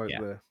 That's like Yeah.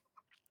 the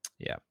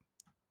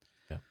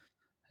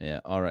Yeah,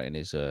 I reckon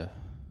he's a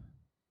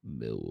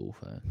Millwall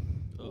fan.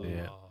 Oh.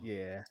 Yeah.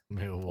 yeah.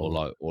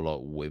 Millwall. Or like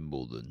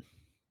Wimbledon.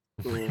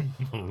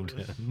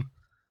 Wimbledon.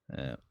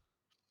 Yeah.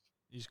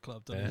 His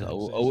club Yeah. doesn't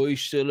exist.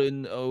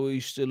 Are we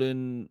still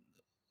in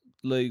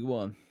League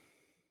One?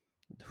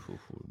 Oh,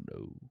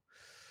 no.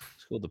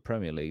 It's called the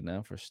Premier League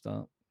now for a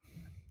start.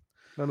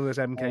 None of this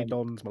MK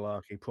Dons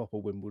malarkey. Proper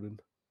Wimbledon.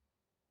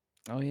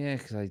 Oh yeah,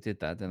 because they did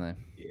that, didn't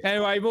they? Yeah.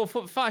 Anyway, more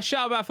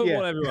shout about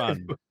football, Yeah.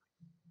 everyone.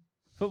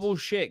 Football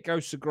shit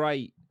goes to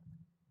great.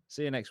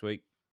 See you next week.